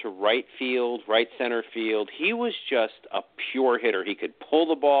power to right field, right center field. He was just a pure hitter. He could pull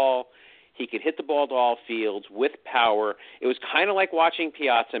the ball. He could hit the ball to all fields with power. It was kind of like watching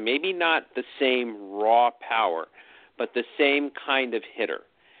Piazza, maybe not the same raw power, but the same kind of hitter.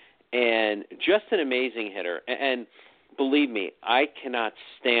 And just an amazing hitter. And believe me, I cannot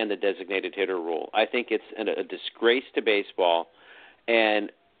stand the designated hitter rule. I think it's a disgrace to baseball.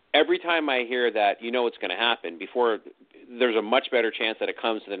 And every time I hear that, it's going to happen. There's a much better chance that it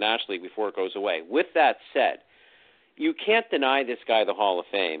comes to the National League before it goes away. With that said, you can't deny this guy the Hall of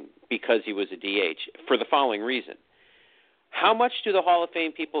Fame because he was a DH for the following reason. How much do the Hall of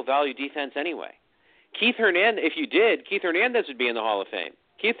Fame people value defense anyway? Keith Hernandez would be in the Hall of Fame.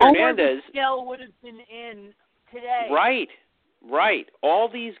 Keith Hernandez would have been in today. Right. All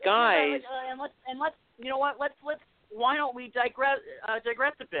these guys. Let's why don't we digress a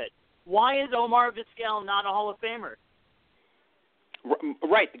bit? Why is Omar Vizquel not a Hall of Famer?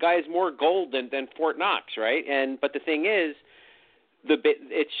 Right, the guy has more gold than Fort Knox, right? But the thing is,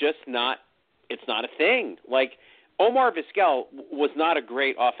 it's just not. It's not a thing. Like Omar Vizquel was not a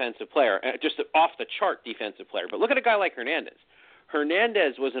great offensive player, just an off-the-chart defensive player. But look at a guy like Hernandez.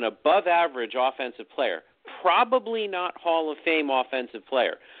 Hernandez was an above-average offensive player, probably not Hall of Fame offensive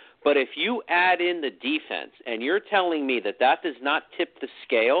player. But if you add in the defense, and you're telling me that does not tip the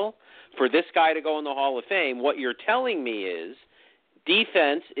scale for this guy to go in the Hall of Fame, what you're telling me is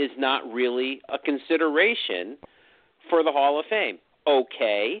defense is not really a consideration for the Hall of Fame.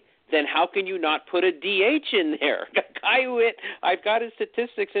 Okay, then how can you not put a DH in there? I've got his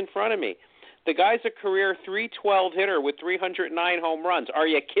statistics in front of me. The guy's a career .312 hitter with 309 home runs. Are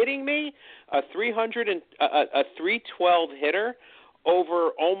you kidding me? A .312 hitter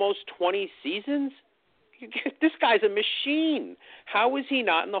over almost 20 seasons? This guy's a machine. How is he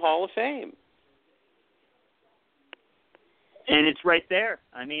not in the Hall of Fame? And it's right there.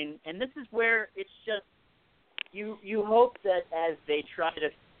 I mean, and this is where it's just you hope that as they try to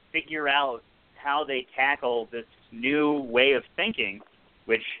figure out how they tackle this new way of thinking,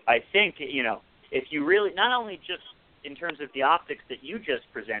 which I think, if you really, not only just in terms of the optics that you just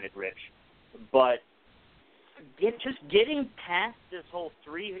presented, Rich, but getting past this whole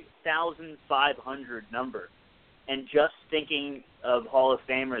 3,500 number and just thinking of Hall of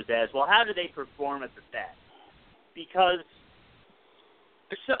Famers as, well, how do they perform at the stats? Because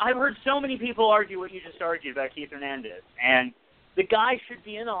I've heard so many people argue what you just argued about Keith Hernandez, and the guy should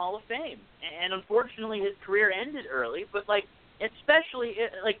be in the Hall of Fame. And unfortunately, his career ended early. But especially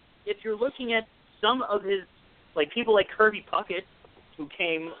if you're looking at some of his people like Kirby Puckett, who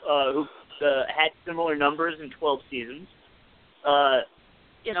had similar numbers in 12 seasons.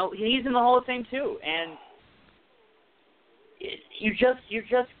 He's in the Hall of Fame too, and you just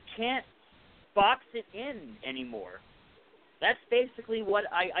can't box it in anymore. That's basically what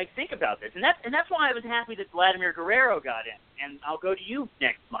I think about this, and that's why I was happy that Vladimir Guerrero got in. And I'll go to you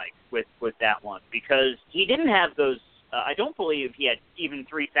next, Mike, with that one, because he didn't have those. I don't believe he had even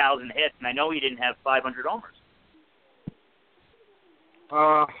 3,000 hits, and I know he didn't have 500 homers.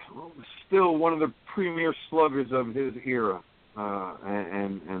 Still one of the premier sluggers of his era,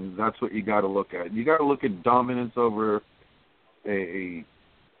 and that's what you got to look at. You got to look at dominance over a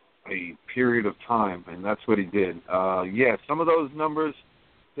period of time, and that's what he did. Some of those numbers,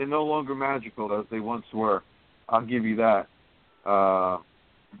 they're no longer magical as they once were. I'll give you that. But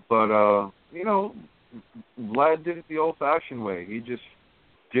Vlad did it the old-fashioned way. He just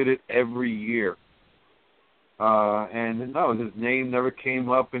did it every year. And no, his name never came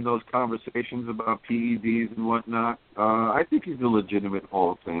up in those conversations about PEDs and whatnot. I think he's a legitimate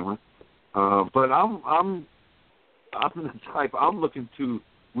Hall of Famer. But I'm the type, I'm looking to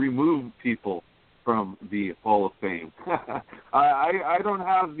remove people from the Hall of Fame. I don't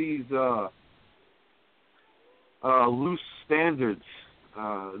have these loose standards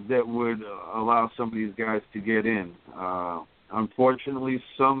that would allow some of these guys to get in. Unfortunately,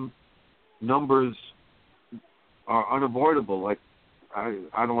 some numbers are unavoidable. Like I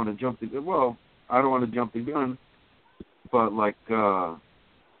don't want to jump the gun, but like Trevor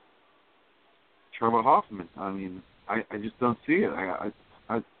Hoffman. I mean, I just don't see it.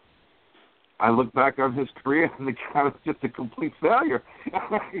 I look back on his career and the guy was just a complete failure.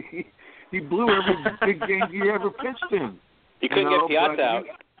 He blew every big game he ever pitched in. He couldn't get Piazza out.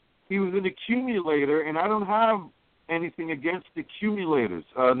 He was an accumulator, and I don't have anything against accumulators.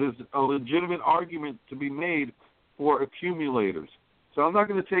 There's a legitimate argument to be made for accumulators. So I'm not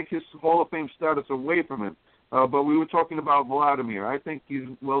going to take his Hall of Fame status away from him. But we were talking about Vladimir. I think he's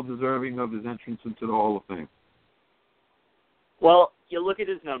well deserving of his entrance into the Hall of Fame. Well, you look at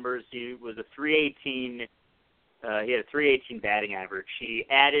his numbers. He was a 318. He had a 318 batting average. He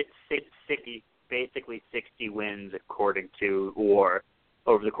added 60 wins according to WAR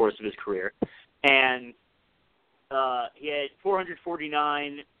over the course of his career, and he had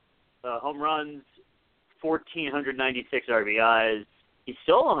 449 home runs, 1,496 RBIs. He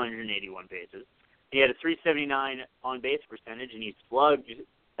stole 181 bases. He had a 379 on base percentage, and he slugged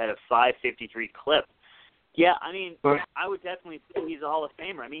at a 553 clip. Yeah, I mean, I would definitely say he's a Hall of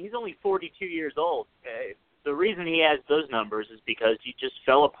Famer. I mean, he's only 42 years old. The reason he has those numbers is because he just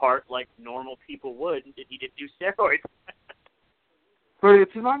fell apart like normal people would, and he didn't do steroids. But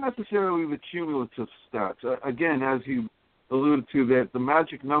it's not necessarily the cumulative stats. Again, as you alluded to, that the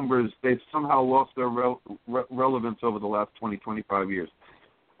magic numbers, they've somehow lost their relevance over the last 20, 25 years.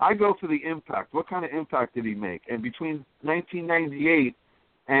 I go for the impact. What kind of impact did he make? And between 1998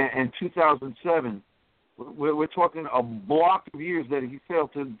 and 2007, we're talking a block of years that he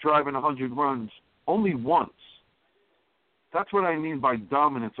failed to drive in 100 runs only once. That's what I mean by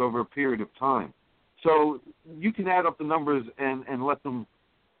dominance over a period of time. So you can add up the numbers and let them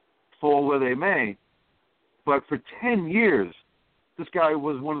fall where they may, but for 10 years, this guy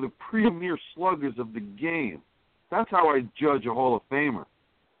was one of the premier sluggers of the game. That's how I judge a Hall of Famer.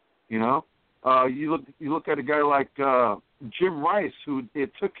 You know, you look at a guy like Jim Rice, who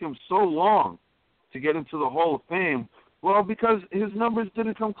it took him so long to get into the Hall of Fame. Well, because his numbers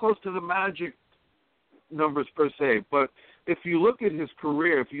didn't come close to the magic numbers per se. But if you look at his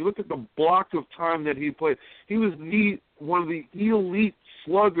career, if you look at the block of time that he played, he was one of the elite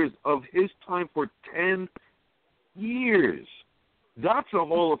sluggers of his time for 10 years. That's a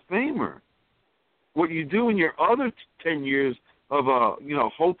Hall of Famer. What you do in your other 10 years of a,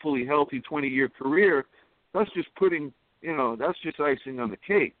 hopefully healthy 20-year career, that's just that's just icing on the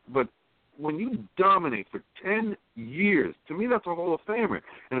cake. But when you dominate for 10 years, to me that's a Hall of Famer.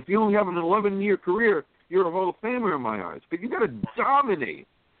 And if you only have an 11-year career, you're a Hall of Famer in my eyes. But you got to dominate.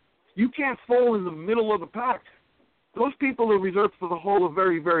 You can't fall in the middle of the pack. Those people are reserved for the Hall of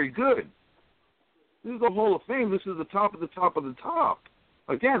Very, Very Good. This is the Hall of Fame. This is the top of the top of the top.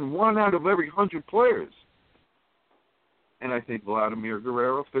 Again, 1 out of every 100 players. And I think Vladimir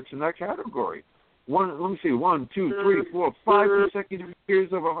Guerrero fits in that category. 1, 2, 3, 4, 5 consecutive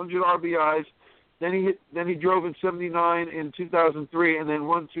years of 100 RBIs. Then he drove in 79 in 2003, and then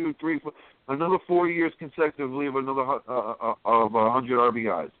 1, 2, 3, 4, another 4 years consecutively of another of 100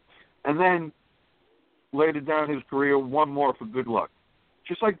 RBIs, and then later down his career, one more for good luck,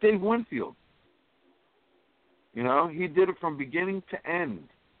 just like Dave Winfield. He did it from beginning to end,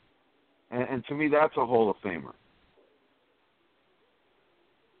 and to me, that's a Hall of Famer.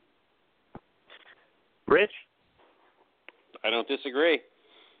 Rich? I don't disagree.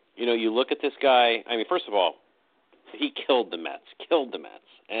 You look at this guy, I mean, first of all, he killed the Mets.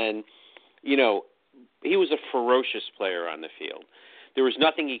 And, he was a ferocious player on the field. There was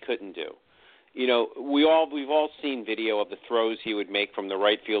nothing he couldn't do. We've all seen video of the throws he would make from the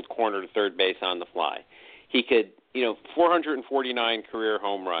right field corner to third base on the fly. He could, 449 career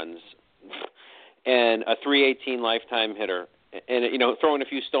home runs and a 318 lifetime hitter. And, throwing a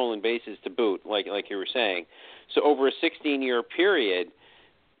few stolen bases to boot, like you were saying. So over a 16-year period,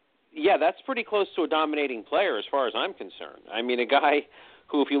 yeah, that's pretty close to a dominating player as far as I'm concerned. I mean, a guy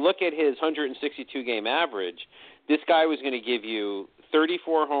who, if you look at his 162-game average, this guy was going to give you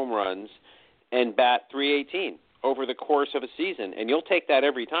 34 home runs and bat 318 over the course of a season. And you'll take that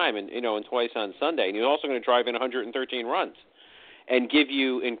every time, and twice on Sunday. And he's also going to drive in 113 runs. and give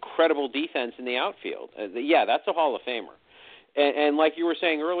you incredible defense in the outfield. Yeah, that's a Hall of Famer. And like you were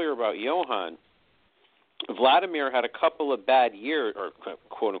saying earlier about Johan, Vladimir had a couple of bad years, or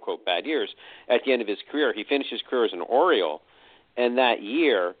quote-unquote bad years, at the end of his career. He finished his career as an Oriole, and that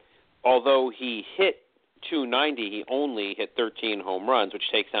year, although he hit .290, he only hit 13 home runs, which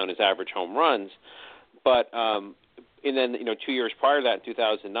takes down his average home runs. But and then 2 years prior to that, in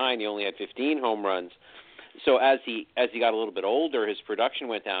 2009, he only had 15 home runs. So as he got a little bit older, his production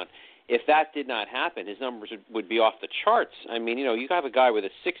went down. If that did not happen, his numbers would be off the charts. I mean, you have a guy with a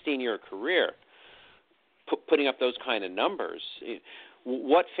 16-year career putting up those kind of numbers.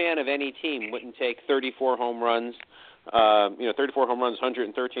 What fan of any team wouldn't take 34 home runs, 34 home runs,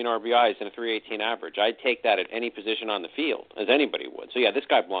 113 RBIs, and a .318 average? I'd take that at any position on the field, as anybody would. So, yeah, this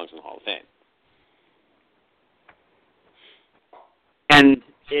guy belongs in the Hall of Fame. And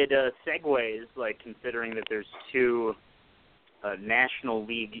it segues, considering that there's two National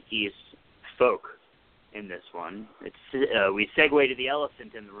League East folk in this one. We segue to the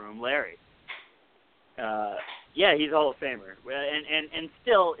elephant in the room, Larry. Yeah, he's a Hall of Famer. And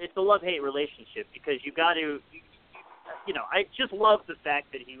still, it's a love-hate relationship because you got to, I just love the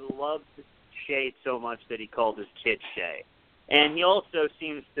fact that he loved Shea so much that he called his kid Shea. And he also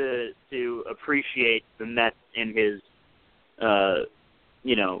seems to appreciate the Mets in his,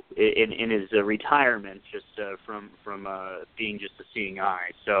 in his retirement, just from being just a seeing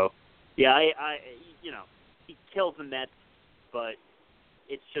eye. So, yeah, he kills the Mets, but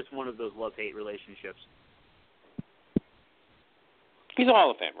it's just one of those love-hate relationships. He's a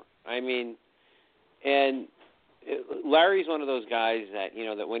Hall of Famer. I mean, and Larry's one of those guys that,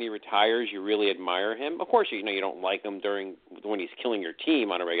 that when he retires, you really admire him. Of course, you don't like him when he's killing your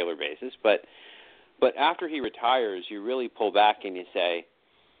team on a regular basis, but after he retires, you really pull back and you say,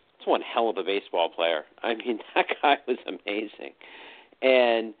 that's one hell of a baseball player. I mean, that guy was amazing.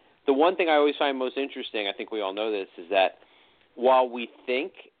 And the one thing I always find most interesting, I think we all know this, is that while we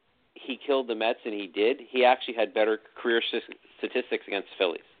think he killed the Mets, and he did, he actually had better career statistics against the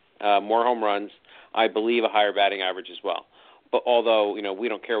Phillies. More home runs, I believe a higher batting average as well. But although, we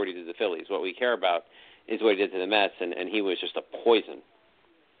don't care what he did to the Phillies, what we care about is what he did to the Mets, and he was just a poison.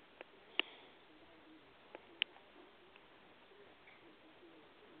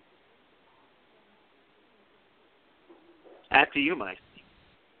 After you, Mike.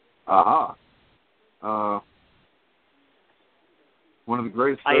 One of the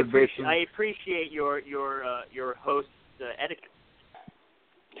greatest third basemen. I appreciate your host etiquette.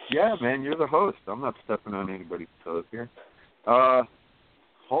 Yeah, man, you're the host. I'm not stepping on anybody's toes here. Hall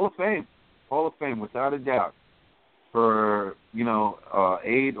of Fame, without a doubt. For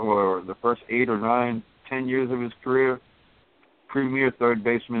 8 or the first 8 or 9, 10 years of his career, premier third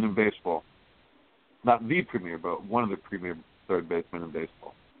baseman in baseball. Not the premier, but one of the premier third basemen in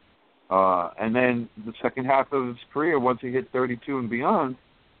baseball. And then the second half of his career, once he hit 32 and beyond,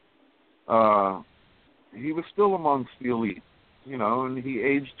 he was still amongst the elite, and he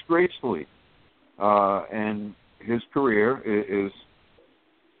aged gracefully. And his career is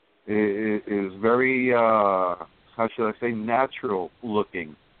very, how should I say, natural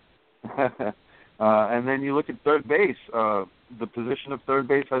looking. And then you look at third base. The position of third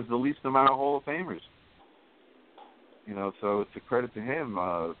base has the least amount of Hall of Famers. So it's a credit to him.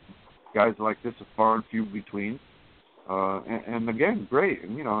 Guys like this are far and few between. And again, great.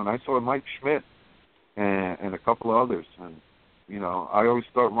 And I saw Mike Schmidt and a couple of others. And, I always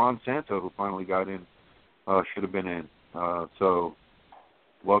thought Ron Santo, who finally got in, should have been in. So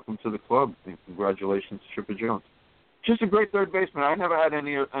welcome to the club, and congratulations to Chipper Jones. Just a great third baseman. I never had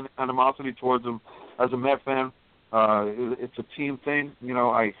any animosity towards him as a Met fan. It's a team thing.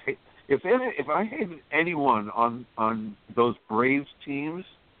 I hate, if I hated anyone on those Braves teams,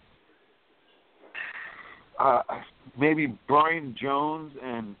 maybe Brian Jones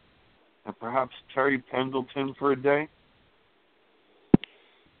and perhaps Terry Pendleton for a day.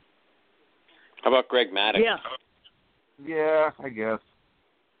 How about Greg Maddux? Yeah, I guess.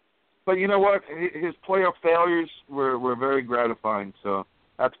 But you know what? His playoff failures were very gratifying, so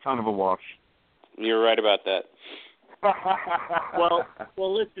that's kind of a wash. You're right about that. Well,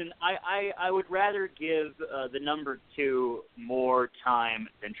 listen, I would rather give the number 2 more time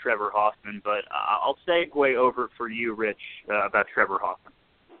than Trevor Hoffman, but I'll segue over for you, Rich, about Trevor Hoffman.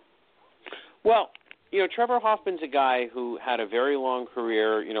 Well, Trevor Hoffman's a guy who had a very long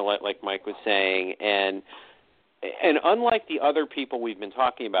career, like Mike was saying, and unlike the other people we've been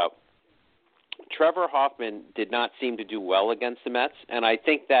talking about, Trevor Hoffman did not seem to do well against the Mets, and I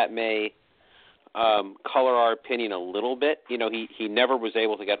think that may color our opinion a little bit. He never was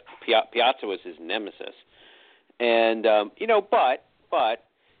able to get Piazza was his nemesis, And, but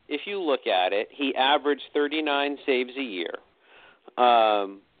if you look at it, he averaged 39 saves a year.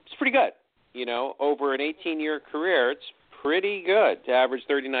 It's pretty good. Over an 18-year career, it's pretty good to average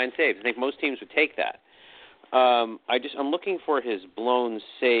 39 saves. I think most teams would take that. I'm looking for his blown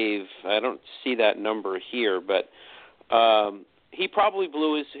save. I don't see that number here, but he probably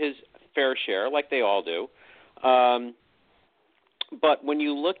blew his fair share, like they all do. But when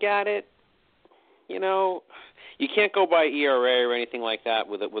you look at it, you can't go by ERA or anything like that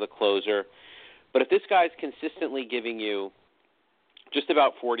with a closer. But if this guy's consistently giving you just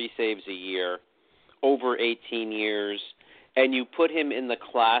about 40 saves a year over 18 years, and you put him in the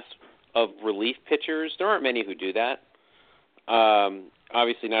class of relief pitchers, there aren't many who do that.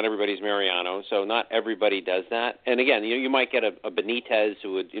 Obviously, not everybody's Mariano, so not everybody does that. And again, you might get a Benitez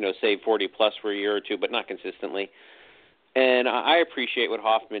who would save 40 plus for a year or two, but not consistently. And I appreciate what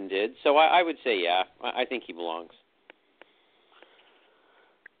Hoffman did, so I would say, yeah, I think he belongs.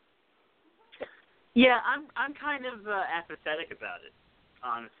 Yeah, I'm kind of apathetic about it,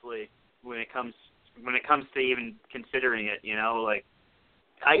 honestly. When it comes to even considering it,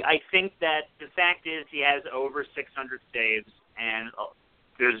 I think that the fact is he has over 600 saves, and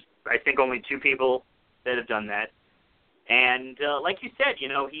there's I think only 2 people that have done that. And like you said,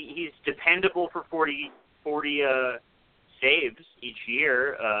 he's dependable for 40 saves each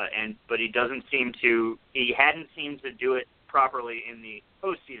year, but he hadn't seemed to do it properly in the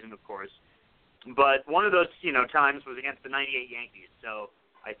postseason, of course. But one of those, times was against the '98 Yankees, so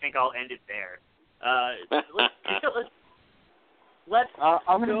I think I'll end it there. I'm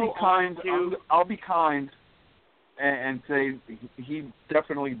going to be kind. I'll be kind and say he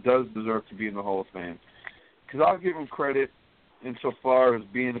definitely does deserve to be in the Hall of Fame. Because I'll give him credit insofar as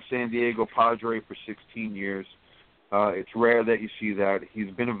being a San Diego Padre for 16 years. It's rare that you see that.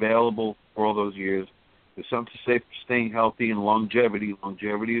 He's been available for all those years. There's something to say for staying healthy and longevity.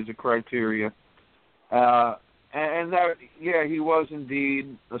 Longevity is a criteria. And that, yeah, he was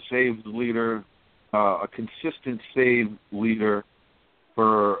indeed a saves leader, a consistent save leader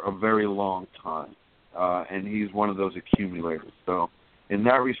for a very long time. And he's one of those accumulators. So in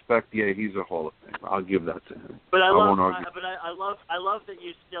that respect, yeah, he's a Hall of Famer. I'll give that to him. But I love that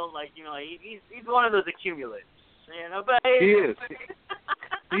you still he's one of those accumulators. But he is.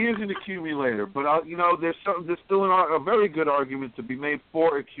 He is an accumulator. But there's still a very good argument to be made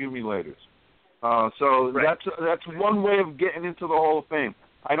for accumulators. So right. That's one way of getting into the Hall of Fame.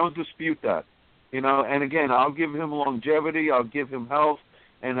 I don't dispute that. And again, I'll give him longevity, I'll give him health,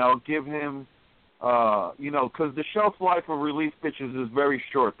 and I'll give him, because the shelf life of relief pitchers is very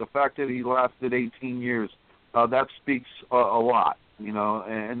short. The fact that he lasted 18 years, that speaks a lot,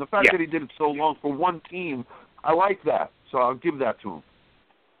 and the fact that he did it so long for one team, I like that. So I'll give that to him.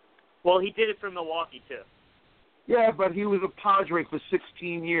 Well, he did it for Milwaukee, too. Yeah, but he was a Padre for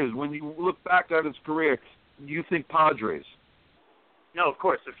 16 years. When you look back at his career, you think Padres. No, of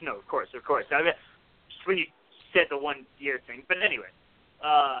course. I mean, just when you said the 1 year thing. But anyway,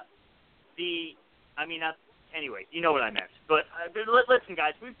 anyway, you know what I meant. But listen,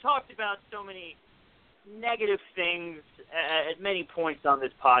 guys, we've talked about so many negative things at many points on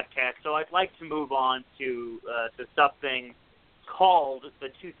this podcast, so I'd like to move on to something called the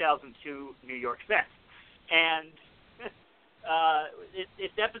 2002 New York Fest. And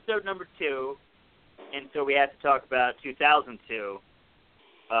it's episode number 2, and so we have to talk about 2002.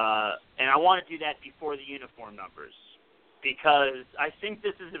 And I want to do that before the uniform numbers, because I think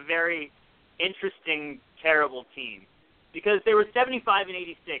this is a very interesting, terrible team. Because they were 75 and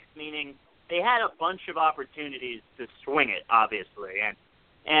 86, meaning they had a bunch of opportunities to swing it, obviously.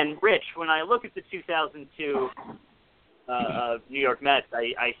 And Rich, when I look at the 2002 New York Mets,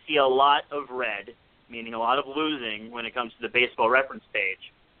 I see a lot of red, meaning a lot of losing when it comes to the Baseball Reference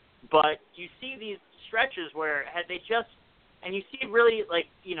page. But you see these stretches where had they just, and you see really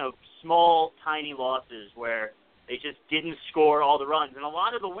small, tiny losses where they just didn't score all the runs. And a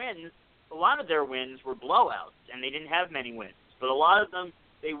lot of their wins were blowouts, and they didn't have many wins. But a lot of them,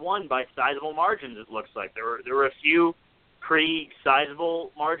 they won by sizable margins, it looks like. There were a few pretty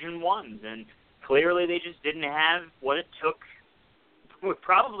sizable margin ones, and clearly they just didn't have what it took,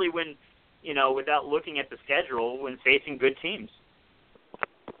 probably when, without looking at the schedule, when facing good teams.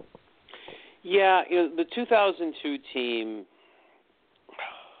 Yeah, the 2002 team,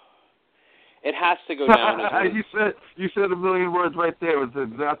 it has to go down as you said a million words right there with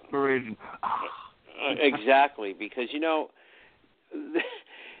exasperation. Exactly, because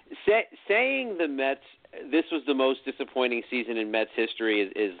saying the Mets, this was the most disappointing season in Mets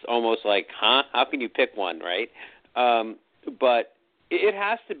history is almost like, huh? How can you pick one, right? But it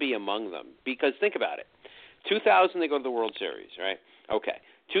has to be among them, because think about it. 2000, they go to the World Series, right? Okay.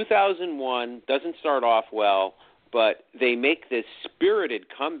 2001 doesn't start off well, but they make this spirited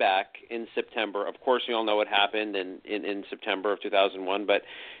comeback in September. Of course, we all know what happened in September of 2001, but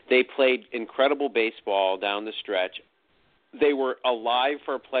they played incredible baseball down the stretch. They were alive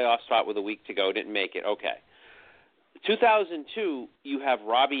for a playoff spot with a week to go, didn't make it. Okay. 2002, you have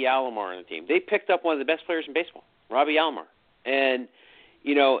Robbie Alomar on the team. They picked up one of the best players in baseball, Robbie Alomar. And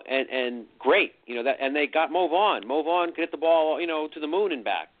and great, and they got Mo Vaughn. Mo Vaughn could hit the ball, to the moon and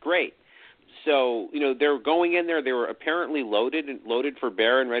back. Great. So, they're going in there. They were apparently loaded for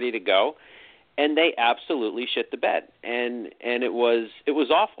bear and ready to go, and they absolutely shit the bed. And it was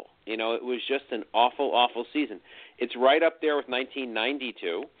awful. It was just an awful season. It's right up there with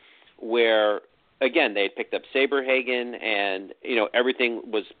 1992, where again they had picked up Saberhagen, and everything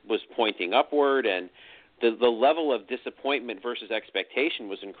was pointing upward, and the level of disappointment versus expectation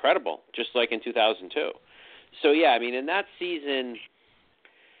was incredible, just like in 2002. So yeah, I mean, in that season,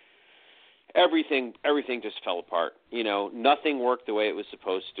 everything just fell apart. Nothing worked the way it was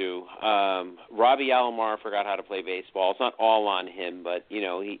supposed to. Robbie Alomar forgot how to play baseball. It's not all on him, but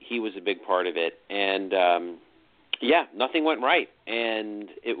he was a big part of it. And nothing went right.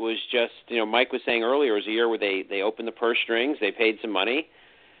 And it was just, Mike was saying earlier, it was a year where they opened the purse strings, they paid some money,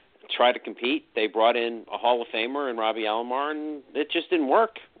 tried to compete. They brought in a Hall of Famer and Robbie Alomar, and it just didn't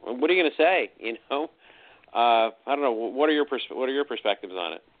work. What are you going to say? I don't know. What are your perspectives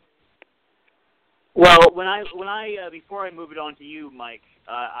on it? Well, when I before I move it on to you, Mike,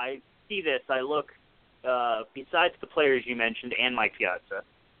 I see this. I look besides the players you mentioned and Mike Piazza,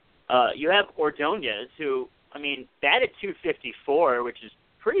 you have Ordonez, who batted .254, which is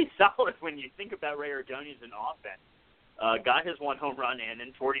pretty solid when you think about Ray Ordonez in offense. Got his one home run in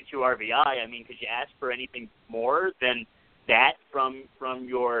and 42 RBI. Could you ask for anything more than that from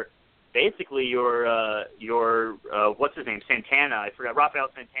your what's his name, Santana? I forgot, Rafael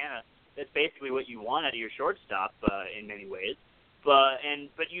Santana. That's basically what you want out of your shortstop in many ways.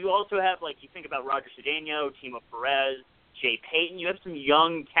 But you also have, you think about Roger Cedeno, Timo Perez, Jay Payton. You have some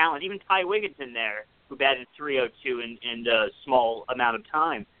young talent, even Ty Wiggins in there, who batted .302 in a small amount of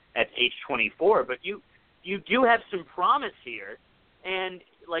time at age 24. But you do have some promise here, and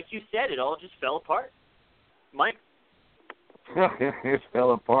like you said, it all just fell apart. Mike? It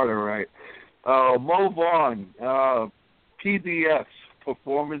fell apart, all right. Mo Vaughn, PDS,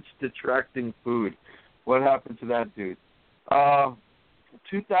 performance detracting food. What happened to that dude?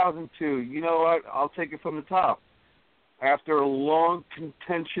 2002, you know what? I'll take it from the top. After a long,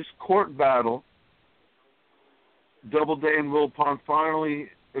 contentious court battle, Doubleday and Wilpon finally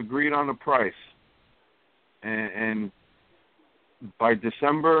agreed on a price. And by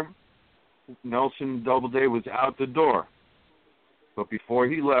December, Nelson Doubleday was out the door. But before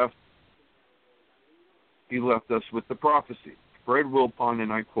he left us with the prophecy. Fred Wilpon,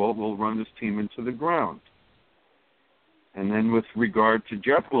 and I quote, will run this team into the ground. And then with regard to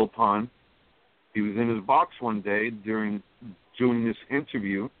Jeff Wilpon, he was in his box one day doing this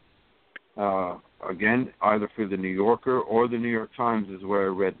interview, again, either for the New Yorker or the New York Times is where I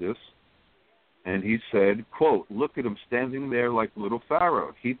read this. And he said, quote, look at him standing there like little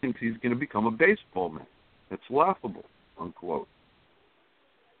Pharaoh. He thinks he's going to become a baseball man. It's laughable, unquote.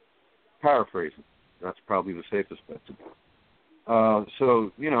 Paraphrasing. That's probably the safest bet to do.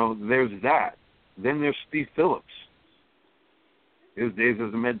 So, there's that. Then there's Steve Phillips. His days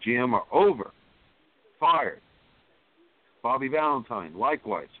as a Met GM are over. Fired. Bobby Valentine,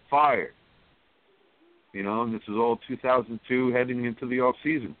 likewise, fired. And this is all 2002 heading into the off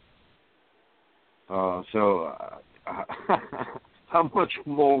season. How much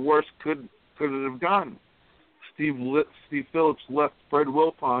more worse could it have gone? Steve Phillips left Fred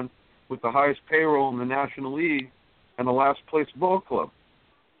Wilpon with the highest payroll in the National League and the last place ball club.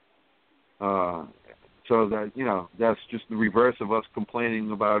 So that, that's just the reverse of us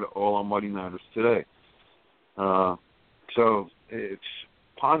complaining about all our muddy matters today. So it's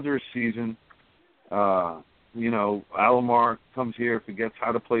ponderous season. Alomar comes here, forgets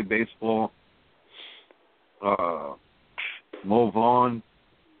how to play baseball. Mo Vaughn,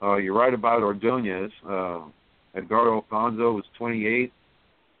 you're right about Ordonez. Edgardo Alfonso was 28.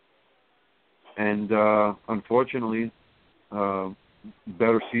 And unfortunately,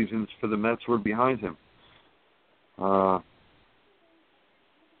 better seasons for the Mets were behind him.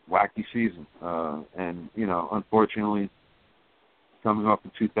 Wacky season. And, unfortunately, coming off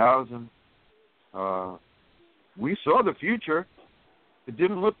in 2000, we saw the future. It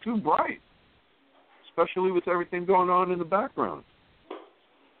didn't look too bright, especially with everything going on in the background.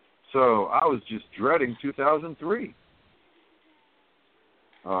 So I was just dreading 2003.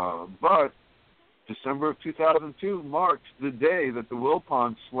 But December of 2002 marks the day that the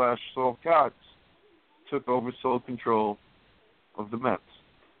Wilpon / Saul Katz took over sole control of the Mets.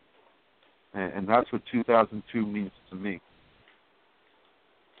 And that's what 2002 means to me.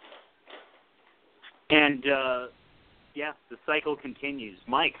 And, the cycle continues.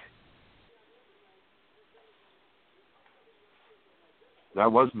 Mike. That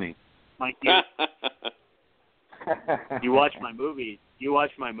was me. Mike, you watched my movie. You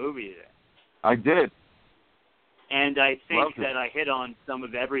watched my movie today. I did. And I think that I hit on some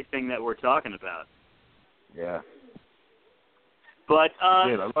of everything that we're talking about. Yeah. But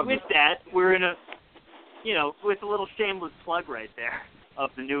with that, we're in with a little shameless plug right there of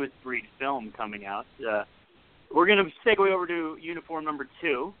the newest Breed film coming out. We're going to segue over to uniform number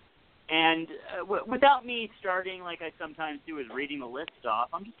 2. And without me starting like I sometimes do with reading the list off,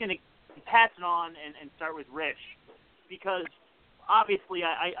 I'm just going to pass it on and start with Rich. Because obviously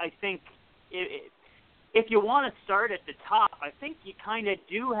I think if you want to start at the top, I think you kind of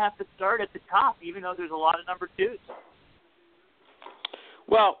do have to start at the top, even though there's a lot of number 2s.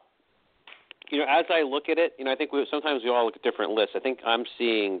 Well, as I look at it, I think sometimes we all look at different lists. I think I'm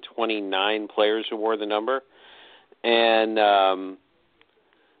seeing 29 players who wore the number. And,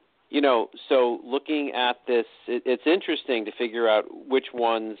 so looking at this, it's interesting to figure out which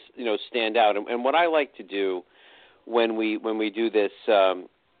ones, stand out. And what I like to do when we do this, the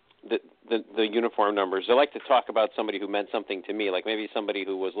uniform numbers, I like to talk about somebody who meant something to me, like maybe somebody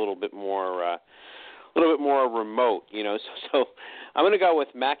who was a little bit more remote, So I'm going to go with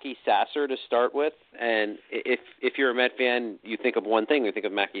Mackey Sasser to start with. And if you're a Met fan, you think of one thing. You think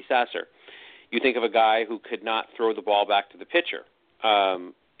of Mackey Sasser. You think of a guy who could not throw the ball back to the pitcher.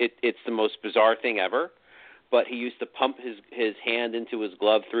 It's the most bizarre thing ever. But he used to pump his hand into his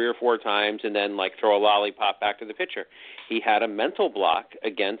glove 3 or 4 times and then throw a lollipop back to the pitcher. He had a mental block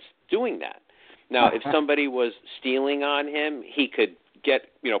against doing that. Now, if somebody was stealing on him, he could get,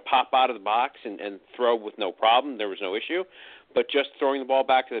 pop out of the box and throw with no problem. There was no issue. But just throwing the ball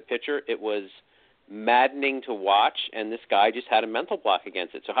back to the pitcher, it was maddening to watch, and this guy just had a mental block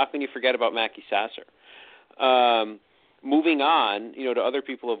against it. So how can you forget about Mackey Sasser? Moving on, to other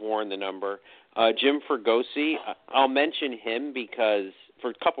people who have worn the number, Jim Fregosi, I'll mention him because for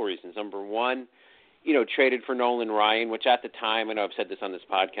a couple reasons. Number one, traded for Nolan Ryan, which at the time, I know I've said this on this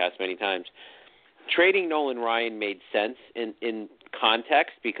podcast many times, trading Nolan Ryan made sense in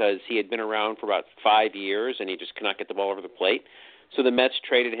context because he had been around for about 5 years and he just could not get the ball over the plate. So the Mets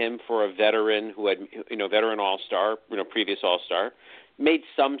traded him for a veteran who had, veteran all-star, previous all-star. Made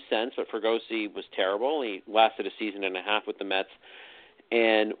some sense, but Fregosi was terrible. He lasted a season and a half with the Mets.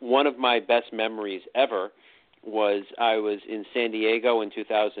 And one of my best memories ever was I was in San Diego in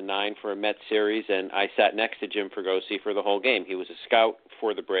 2009 for a Mets series, and I sat next to Jim Fregosi for the whole game. He was a scout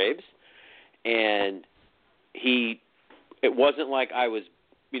for the Braves, and it wasn't like I was,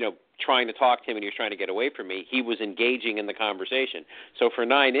 trying to talk to him and he was trying to get away from me. He was engaging in the conversation. So for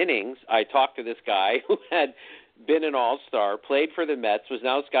 9 innings, I talked to this guy who had been an all-star, played for the Mets, was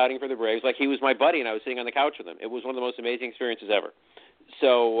now scouting for the Braves, like he was my buddy, and I was sitting on the couch with him. It was one of the most amazing experiences ever.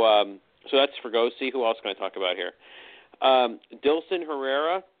 So that's Fregosi. Who else can I talk about here? Dilson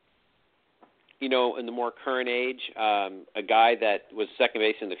Herrera, in the more current age, a guy that was second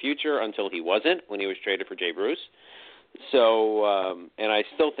base in the future until he wasn't when he was traded for Jay Bruce. So, and I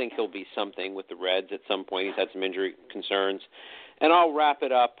still think he'll be something with the Reds at some point. He's had some injury concerns. And I'll wrap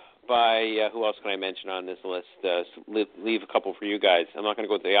it up by, who else can I mention on this list? Leave a couple for you guys. I'm not going to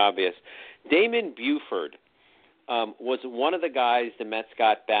go with the obvious. Damon Buford was one of the guys the Mets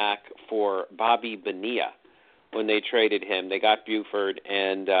got back for Bobby Bonilla when they traded him. They got Buford,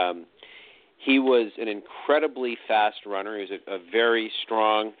 and he was an incredibly fast runner. He was a very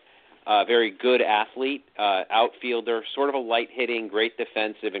strong, very good athlete, outfielder, sort of a light-hitting, great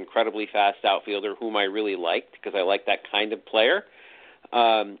defensive, incredibly fast outfielder whom I really liked because I like that kind of player.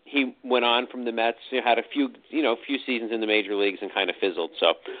 He went on from the Mets, had a few seasons in the major leagues and kind of fizzled.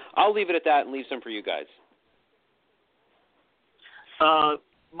 So I'll leave it at that and leave some for you guys.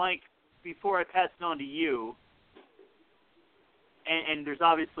 Mike, before I pass it on to you, and there's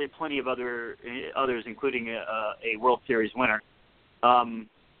obviously plenty of others, including a World Series winner.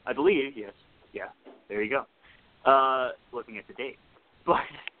 I believe, yes. Yeah, there you go. Looking at the date. But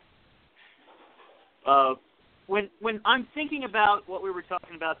when I'm thinking about what we were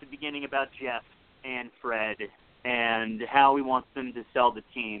talking about at the beginning about Jeff and Fred and how he wants them to sell the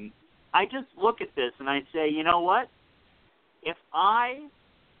team, I just look at this and I say, you know what? If I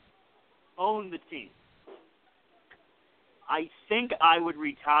own the team, I think I would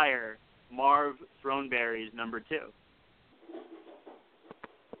retire Marv Throneberry's number 2.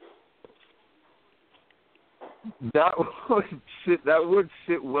 That would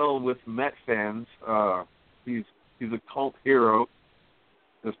sit well with Met fans. He's a cult hero.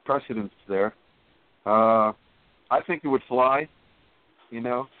 There's precedence there. I think it would fly,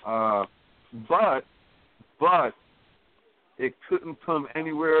 but it couldn't come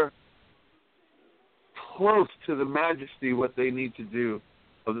anywhere close to the majesty they need to do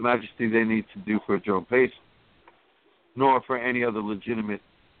for Joe Pace, nor for any other legitimate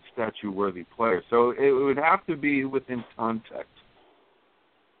statue-worthy player. So it would have to be within context.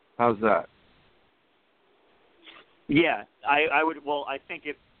 How's that? Yeah, I would. Well, I think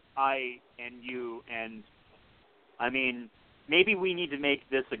if I and you and, maybe we need to make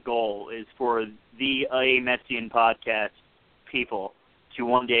this a goal, is for the A Metsian Podcast people to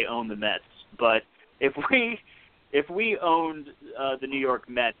one day own the Mets. But if we owned the New York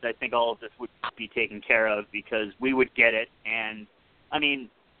Mets, I think all of this would be taken care of, because we would get it. And,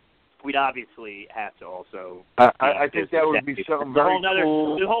 we'd obviously have to also... I think that would be something very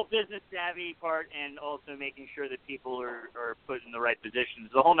cool. The whole business savvy part, and also making sure that people are put in the right positions,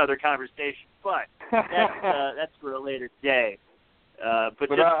 is a whole other conversation. But that's for a later day. But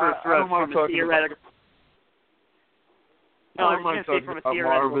just from a theoretical... No, I was going to say from a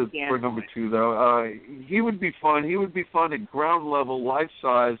theoretical standpoint. For number 2, though. He would be fun. He would be fun at ground level, life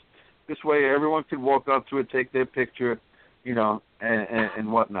size. This way everyone could walk up to it, take their picture,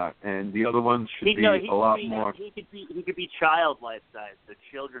 and whatnot. And the other ones should be a lot more. He could be child life size, so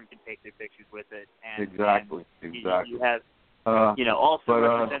children can take their pictures with it. And, exactly. You have, also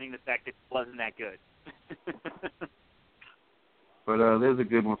representing the fact that it wasn't that good. But there's a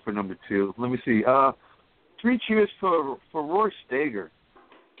good one for number 2. Let me see. 3 cheers for Roy Stager,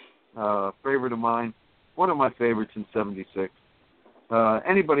 favorite of mine, one of my favorites in '76.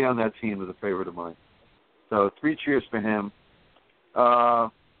 Anybody on that team is a favorite of mine. So 3 cheers for him.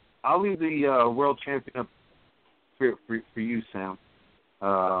 I'll leave the world champion up for you, Sam.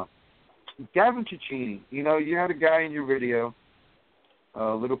 Gavin Cecchini, you had a guy in your video,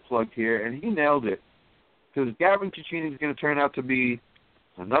 a little plug here, and he nailed it. Because Gavin Cecchini is going to turn out to be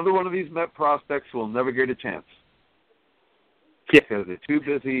another one of these Met prospects who will never get a chance. Yeah. Because they're too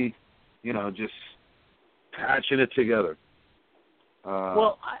busy, just patching it together.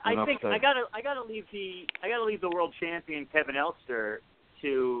 Well, I think I gotta leave the world champion Kevin Elster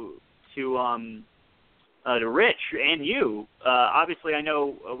to Rich and you. Obviously, I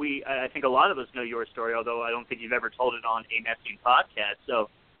know I think a lot of us know your story, although I don't think you've ever told it on A Metsian Podcast. So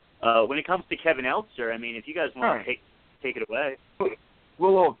when it comes to Kevin Elster, if you guys want to take it away.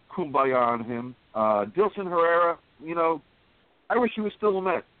 We'll all kumbaya on him. Dilson Herrera, I wish he was still a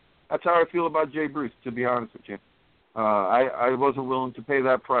Met. That's how I feel about Jay Bruce, to be honest with you. I wasn't willing to pay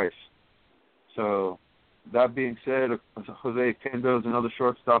that price. So, that being said, Jose Kendo is another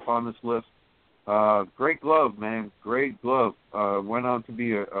shortstop on this list. Great glove, man. Great glove. Went on to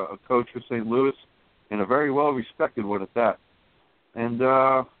be a coach for St. Louis, and a very well-respected one at that. And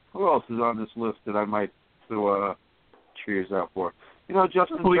who else is on this list that I might throw cheers out for?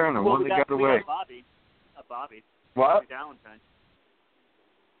 Justin Turner, one that got away. Bobby. What? Bobby Valentine.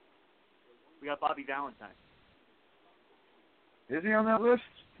 We got Bobby Valentine. Is he on that list?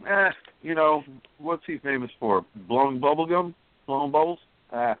 What's he famous for? Blowing bubble gum? Blowing bubbles?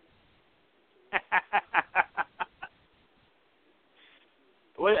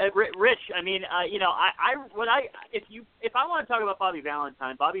 Well, Rich, if I want to talk about Bobby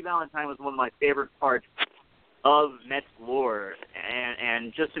Valentine was one of my favorite parts of Mets lore,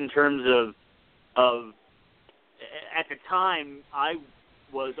 and just in terms of at the time I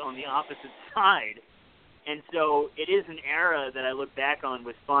was on the opposite side, and so it is an era that I look back on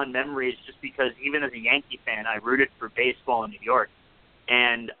with fond memories, just because even as a Yankee fan, I rooted for baseball in New York,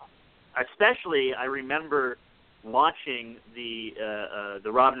 and especially I remember watching the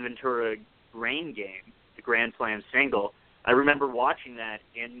Robin Ventura Rain game, the Grand Slam single. I remember watching that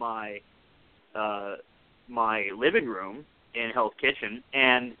in my living room in Hell's Kitchen,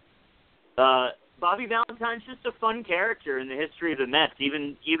 and Bobby Valentine's just a fun character in the history of the Mets,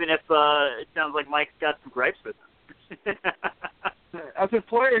 even if it sounds like Mike's got some gripes with him. As a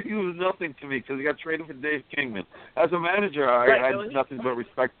player, he was nothing to me because he got traded for Dave Kingman. As a manager, I had nothing but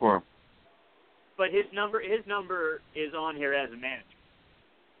respect for him. But his number is on here as a manager.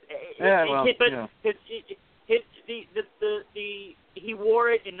 He wore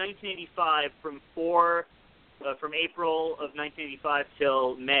it in 1985 from April of 1985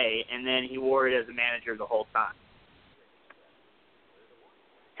 till May, and then he wore it as a manager the whole time.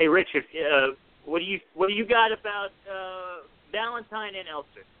 Hey, Rich, what do you got about Valentine and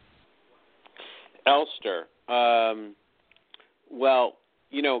Elster? Elster, well,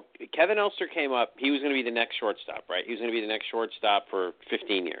 Kevin Elster came up. He was going to be the next shortstop, right? He was going to be the next shortstop for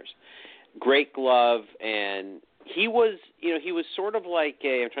 15 years. Great glove, and he was sort of like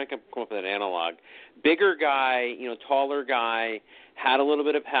I'm trying to come up with an analog. Bigger guy, taller guy, had a little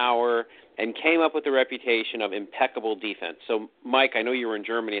bit of power, and came up with the reputation of impeccable defense. So, Mike, I know you were in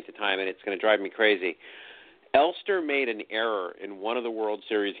Germany at the time, and it's going to drive me crazy. Elster made an error in one of the World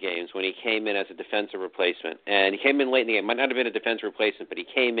Series games when he came in as a defensive replacement. And he came in late in the game. Might not have been a defensive replacement, but he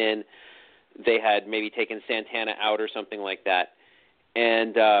came in. They had maybe taken Santana out or something like that.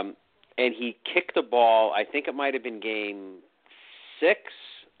 And he kicked the ball. I think it might have been game 6.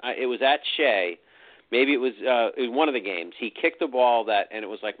 It was at Shea. Maybe it was one of the games. He kicked the ball and it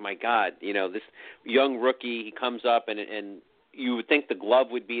was like, my God, this young rookie, he comes up and you would think the glove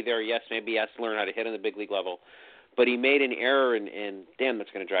would be there. Yes, maybe he has to learn how to hit on the big league level. But he made an error, and damn,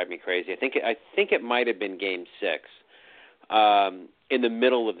 that's going to drive me crazy. I think it might have been game 6 in the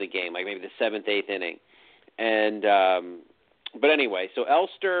middle of the game, like maybe the 7th, 8th inning. And but anyway, so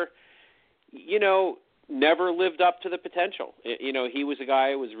Elster, never lived up to the potential. He was a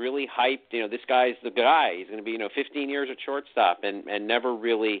guy who was really hyped. This guy's the guy. He's going to be, 15 years at shortstop, and never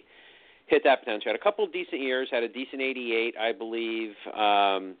really hit that potential. Had a couple of decent years, had a decent 88, I believe.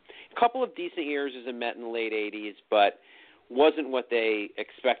 A couple of decent years as a Met in the late 80s, but wasn't what they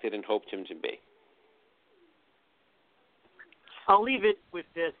expected and hoped him to be. I'll leave it with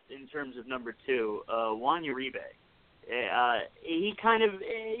this in terms of number 2, Juan Uribe. He kind of,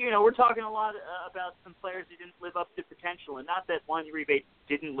 we're talking a lot about some players who didn't live up to potential, and not that Juan Uribe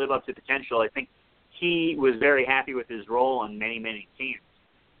didn't live up to potential. I think he was very happy with his role on many, many teams.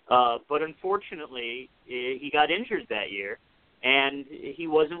 But unfortunately, he got injured that year, and he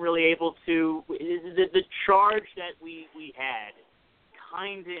wasn't really able to. The charge that we had,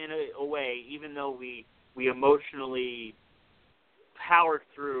 kind of in a way, even though we emotionally powered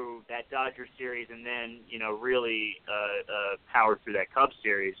through that Dodger series and then, really powered through that Cubs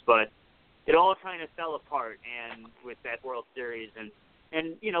series, but it all kind of fell apart, and with that World Series, and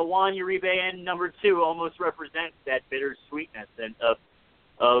Juan Uribe and number 2 almost represents that bittersweetness and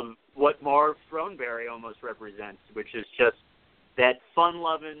of what Marv Throneberry almost represents, which is just that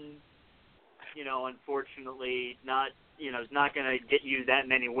fun-loving, unfortunately not, is not going to get you that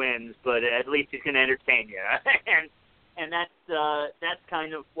many wins, but at least he can entertain you. and that's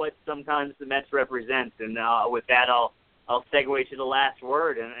kind of what sometimes the Mets represent. And with that, I'll segue to the last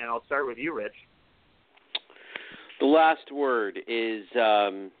word, and I'll start with you, Rich. The last word is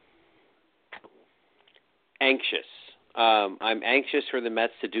anxious. I'm anxious for the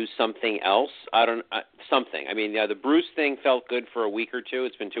Mets to do something else. Something. I mean, the Bruce thing felt good for a week or two.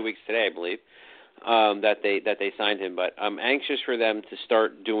 It's been 2 weeks today, I believe, that they signed him. But I'm anxious for them to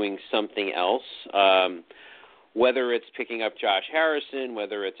start doing something else. Whether it's picking up Josh Harrison,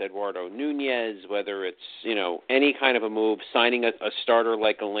 whether it's Eduardo Nunez, whether it's any kind of a move, signing a starter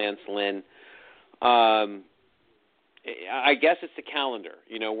like a Lance Lynn. I guess it's the calendar.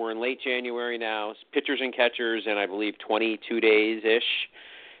 We're in late January now, pitchers and catchers, and I believe 22 days-ish.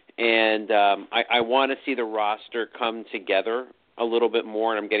 And I want to see the roster come together a little bit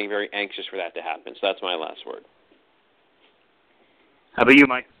more, and I'm getting very anxious for that to happen. So that's my last word. How about you,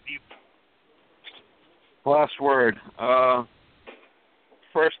 Mike? Last word.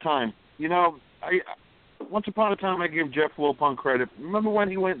 First time. Once upon a time I gave Jeff Wilpon credit. Remember when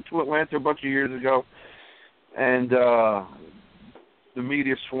he went to Atlanta a bunch of years ago? And the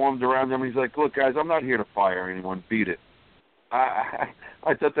media swarmed around him. He's like, look, guys, I'm not here to fire anyone. Beat it. I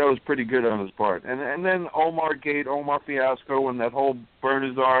thought that was pretty good on his part. And then Omar fiasco, and that whole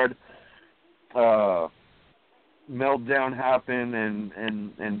Bernazard meltdown happened,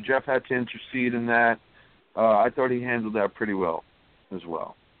 and Jeff had to intercede in that. I thought he handled that pretty well as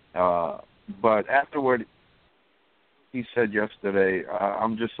well. But afterward, he said yesterday,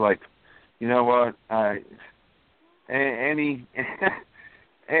 I'm just like, you know what? Any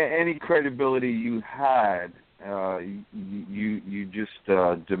credibility you had, you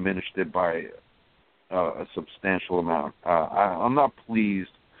just diminished it by a substantial amount. I'm not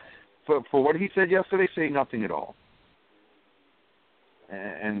pleased for what he said yesterday. Say nothing at all.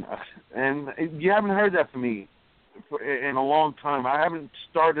 And you haven't heard that from me in a long time. I haven't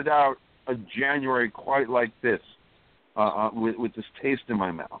started out a January quite like this, with this taste in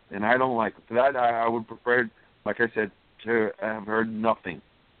my mouth, and I don't like it. For that, I would prefer, like I said, to have heard nothing,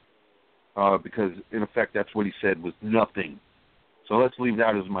 because in effect that's what he said was nothing. So let's leave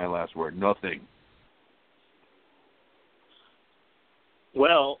that as my last word, nothing.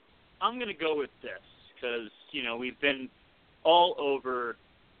 Well, I'm going to go with this because, we've been all over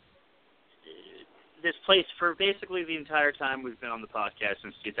this place for basically the entire time we've been on the podcast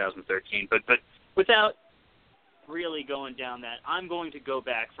since 2013. But without really going down that, I'm going to go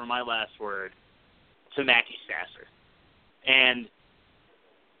back for my last word to Mackie Sasser. And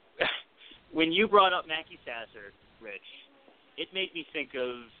when you brought up Mackie Sasser, Rich, it made me think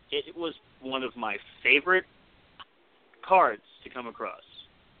of, it was one of my favorite cards to come across.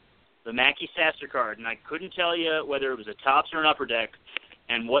 The Mackie Sasser card, and I couldn't tell you whether it was a Topps or an Upper Deck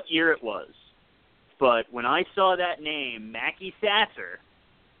and what year it was. But when I saw that name, Mackie Sasser,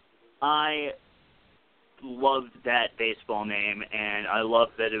 I loved that baseball name, and I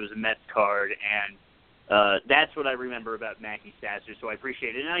loved that it was a Mets card, and that's what I remember about Mackie Sasser, so I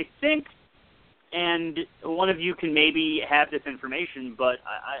appreciate it. And I think, and one of you can maybe have this information, but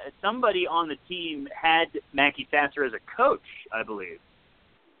somebody on the team had Mackie Sasser as a coach, I believe.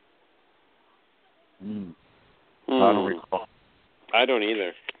 I don't recall. I don't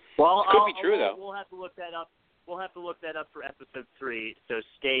either. Well, could be true, though. We'll have to look that up. We'll have to look that up for episode 3, so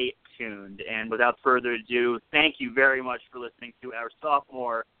stay tuned. And without further ado, thank you very much for listening to our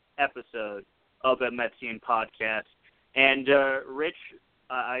sophomore episode of A Metsian Podcast. And, Rich,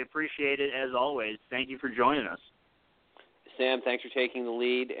 I appreciate it, as always. Thank you for joining us. Sam, thanks for taking the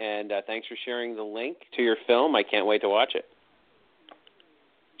lead, and thanks for sharing the link to your film. I can't wait to watch it.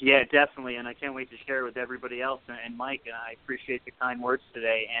 Yeah, definitely, and I can't wait to share it with everybody else. And Mike, I appreciate the kind words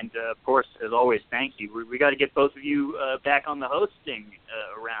today. And, of course, as always, thank you. We got to get both of you back on the hosting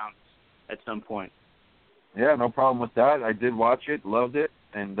around at some point. Yeah, no problem with that. I did watch it, loved it,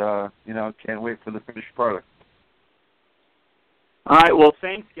 and, can't wait for the finished product. All right, well,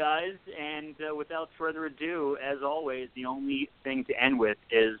 thanks, guys. And without further ado, as always, the only thing to end with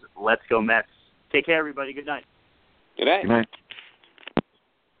is let's go Mets. Take care, everybody. Good night. Good night. Good night.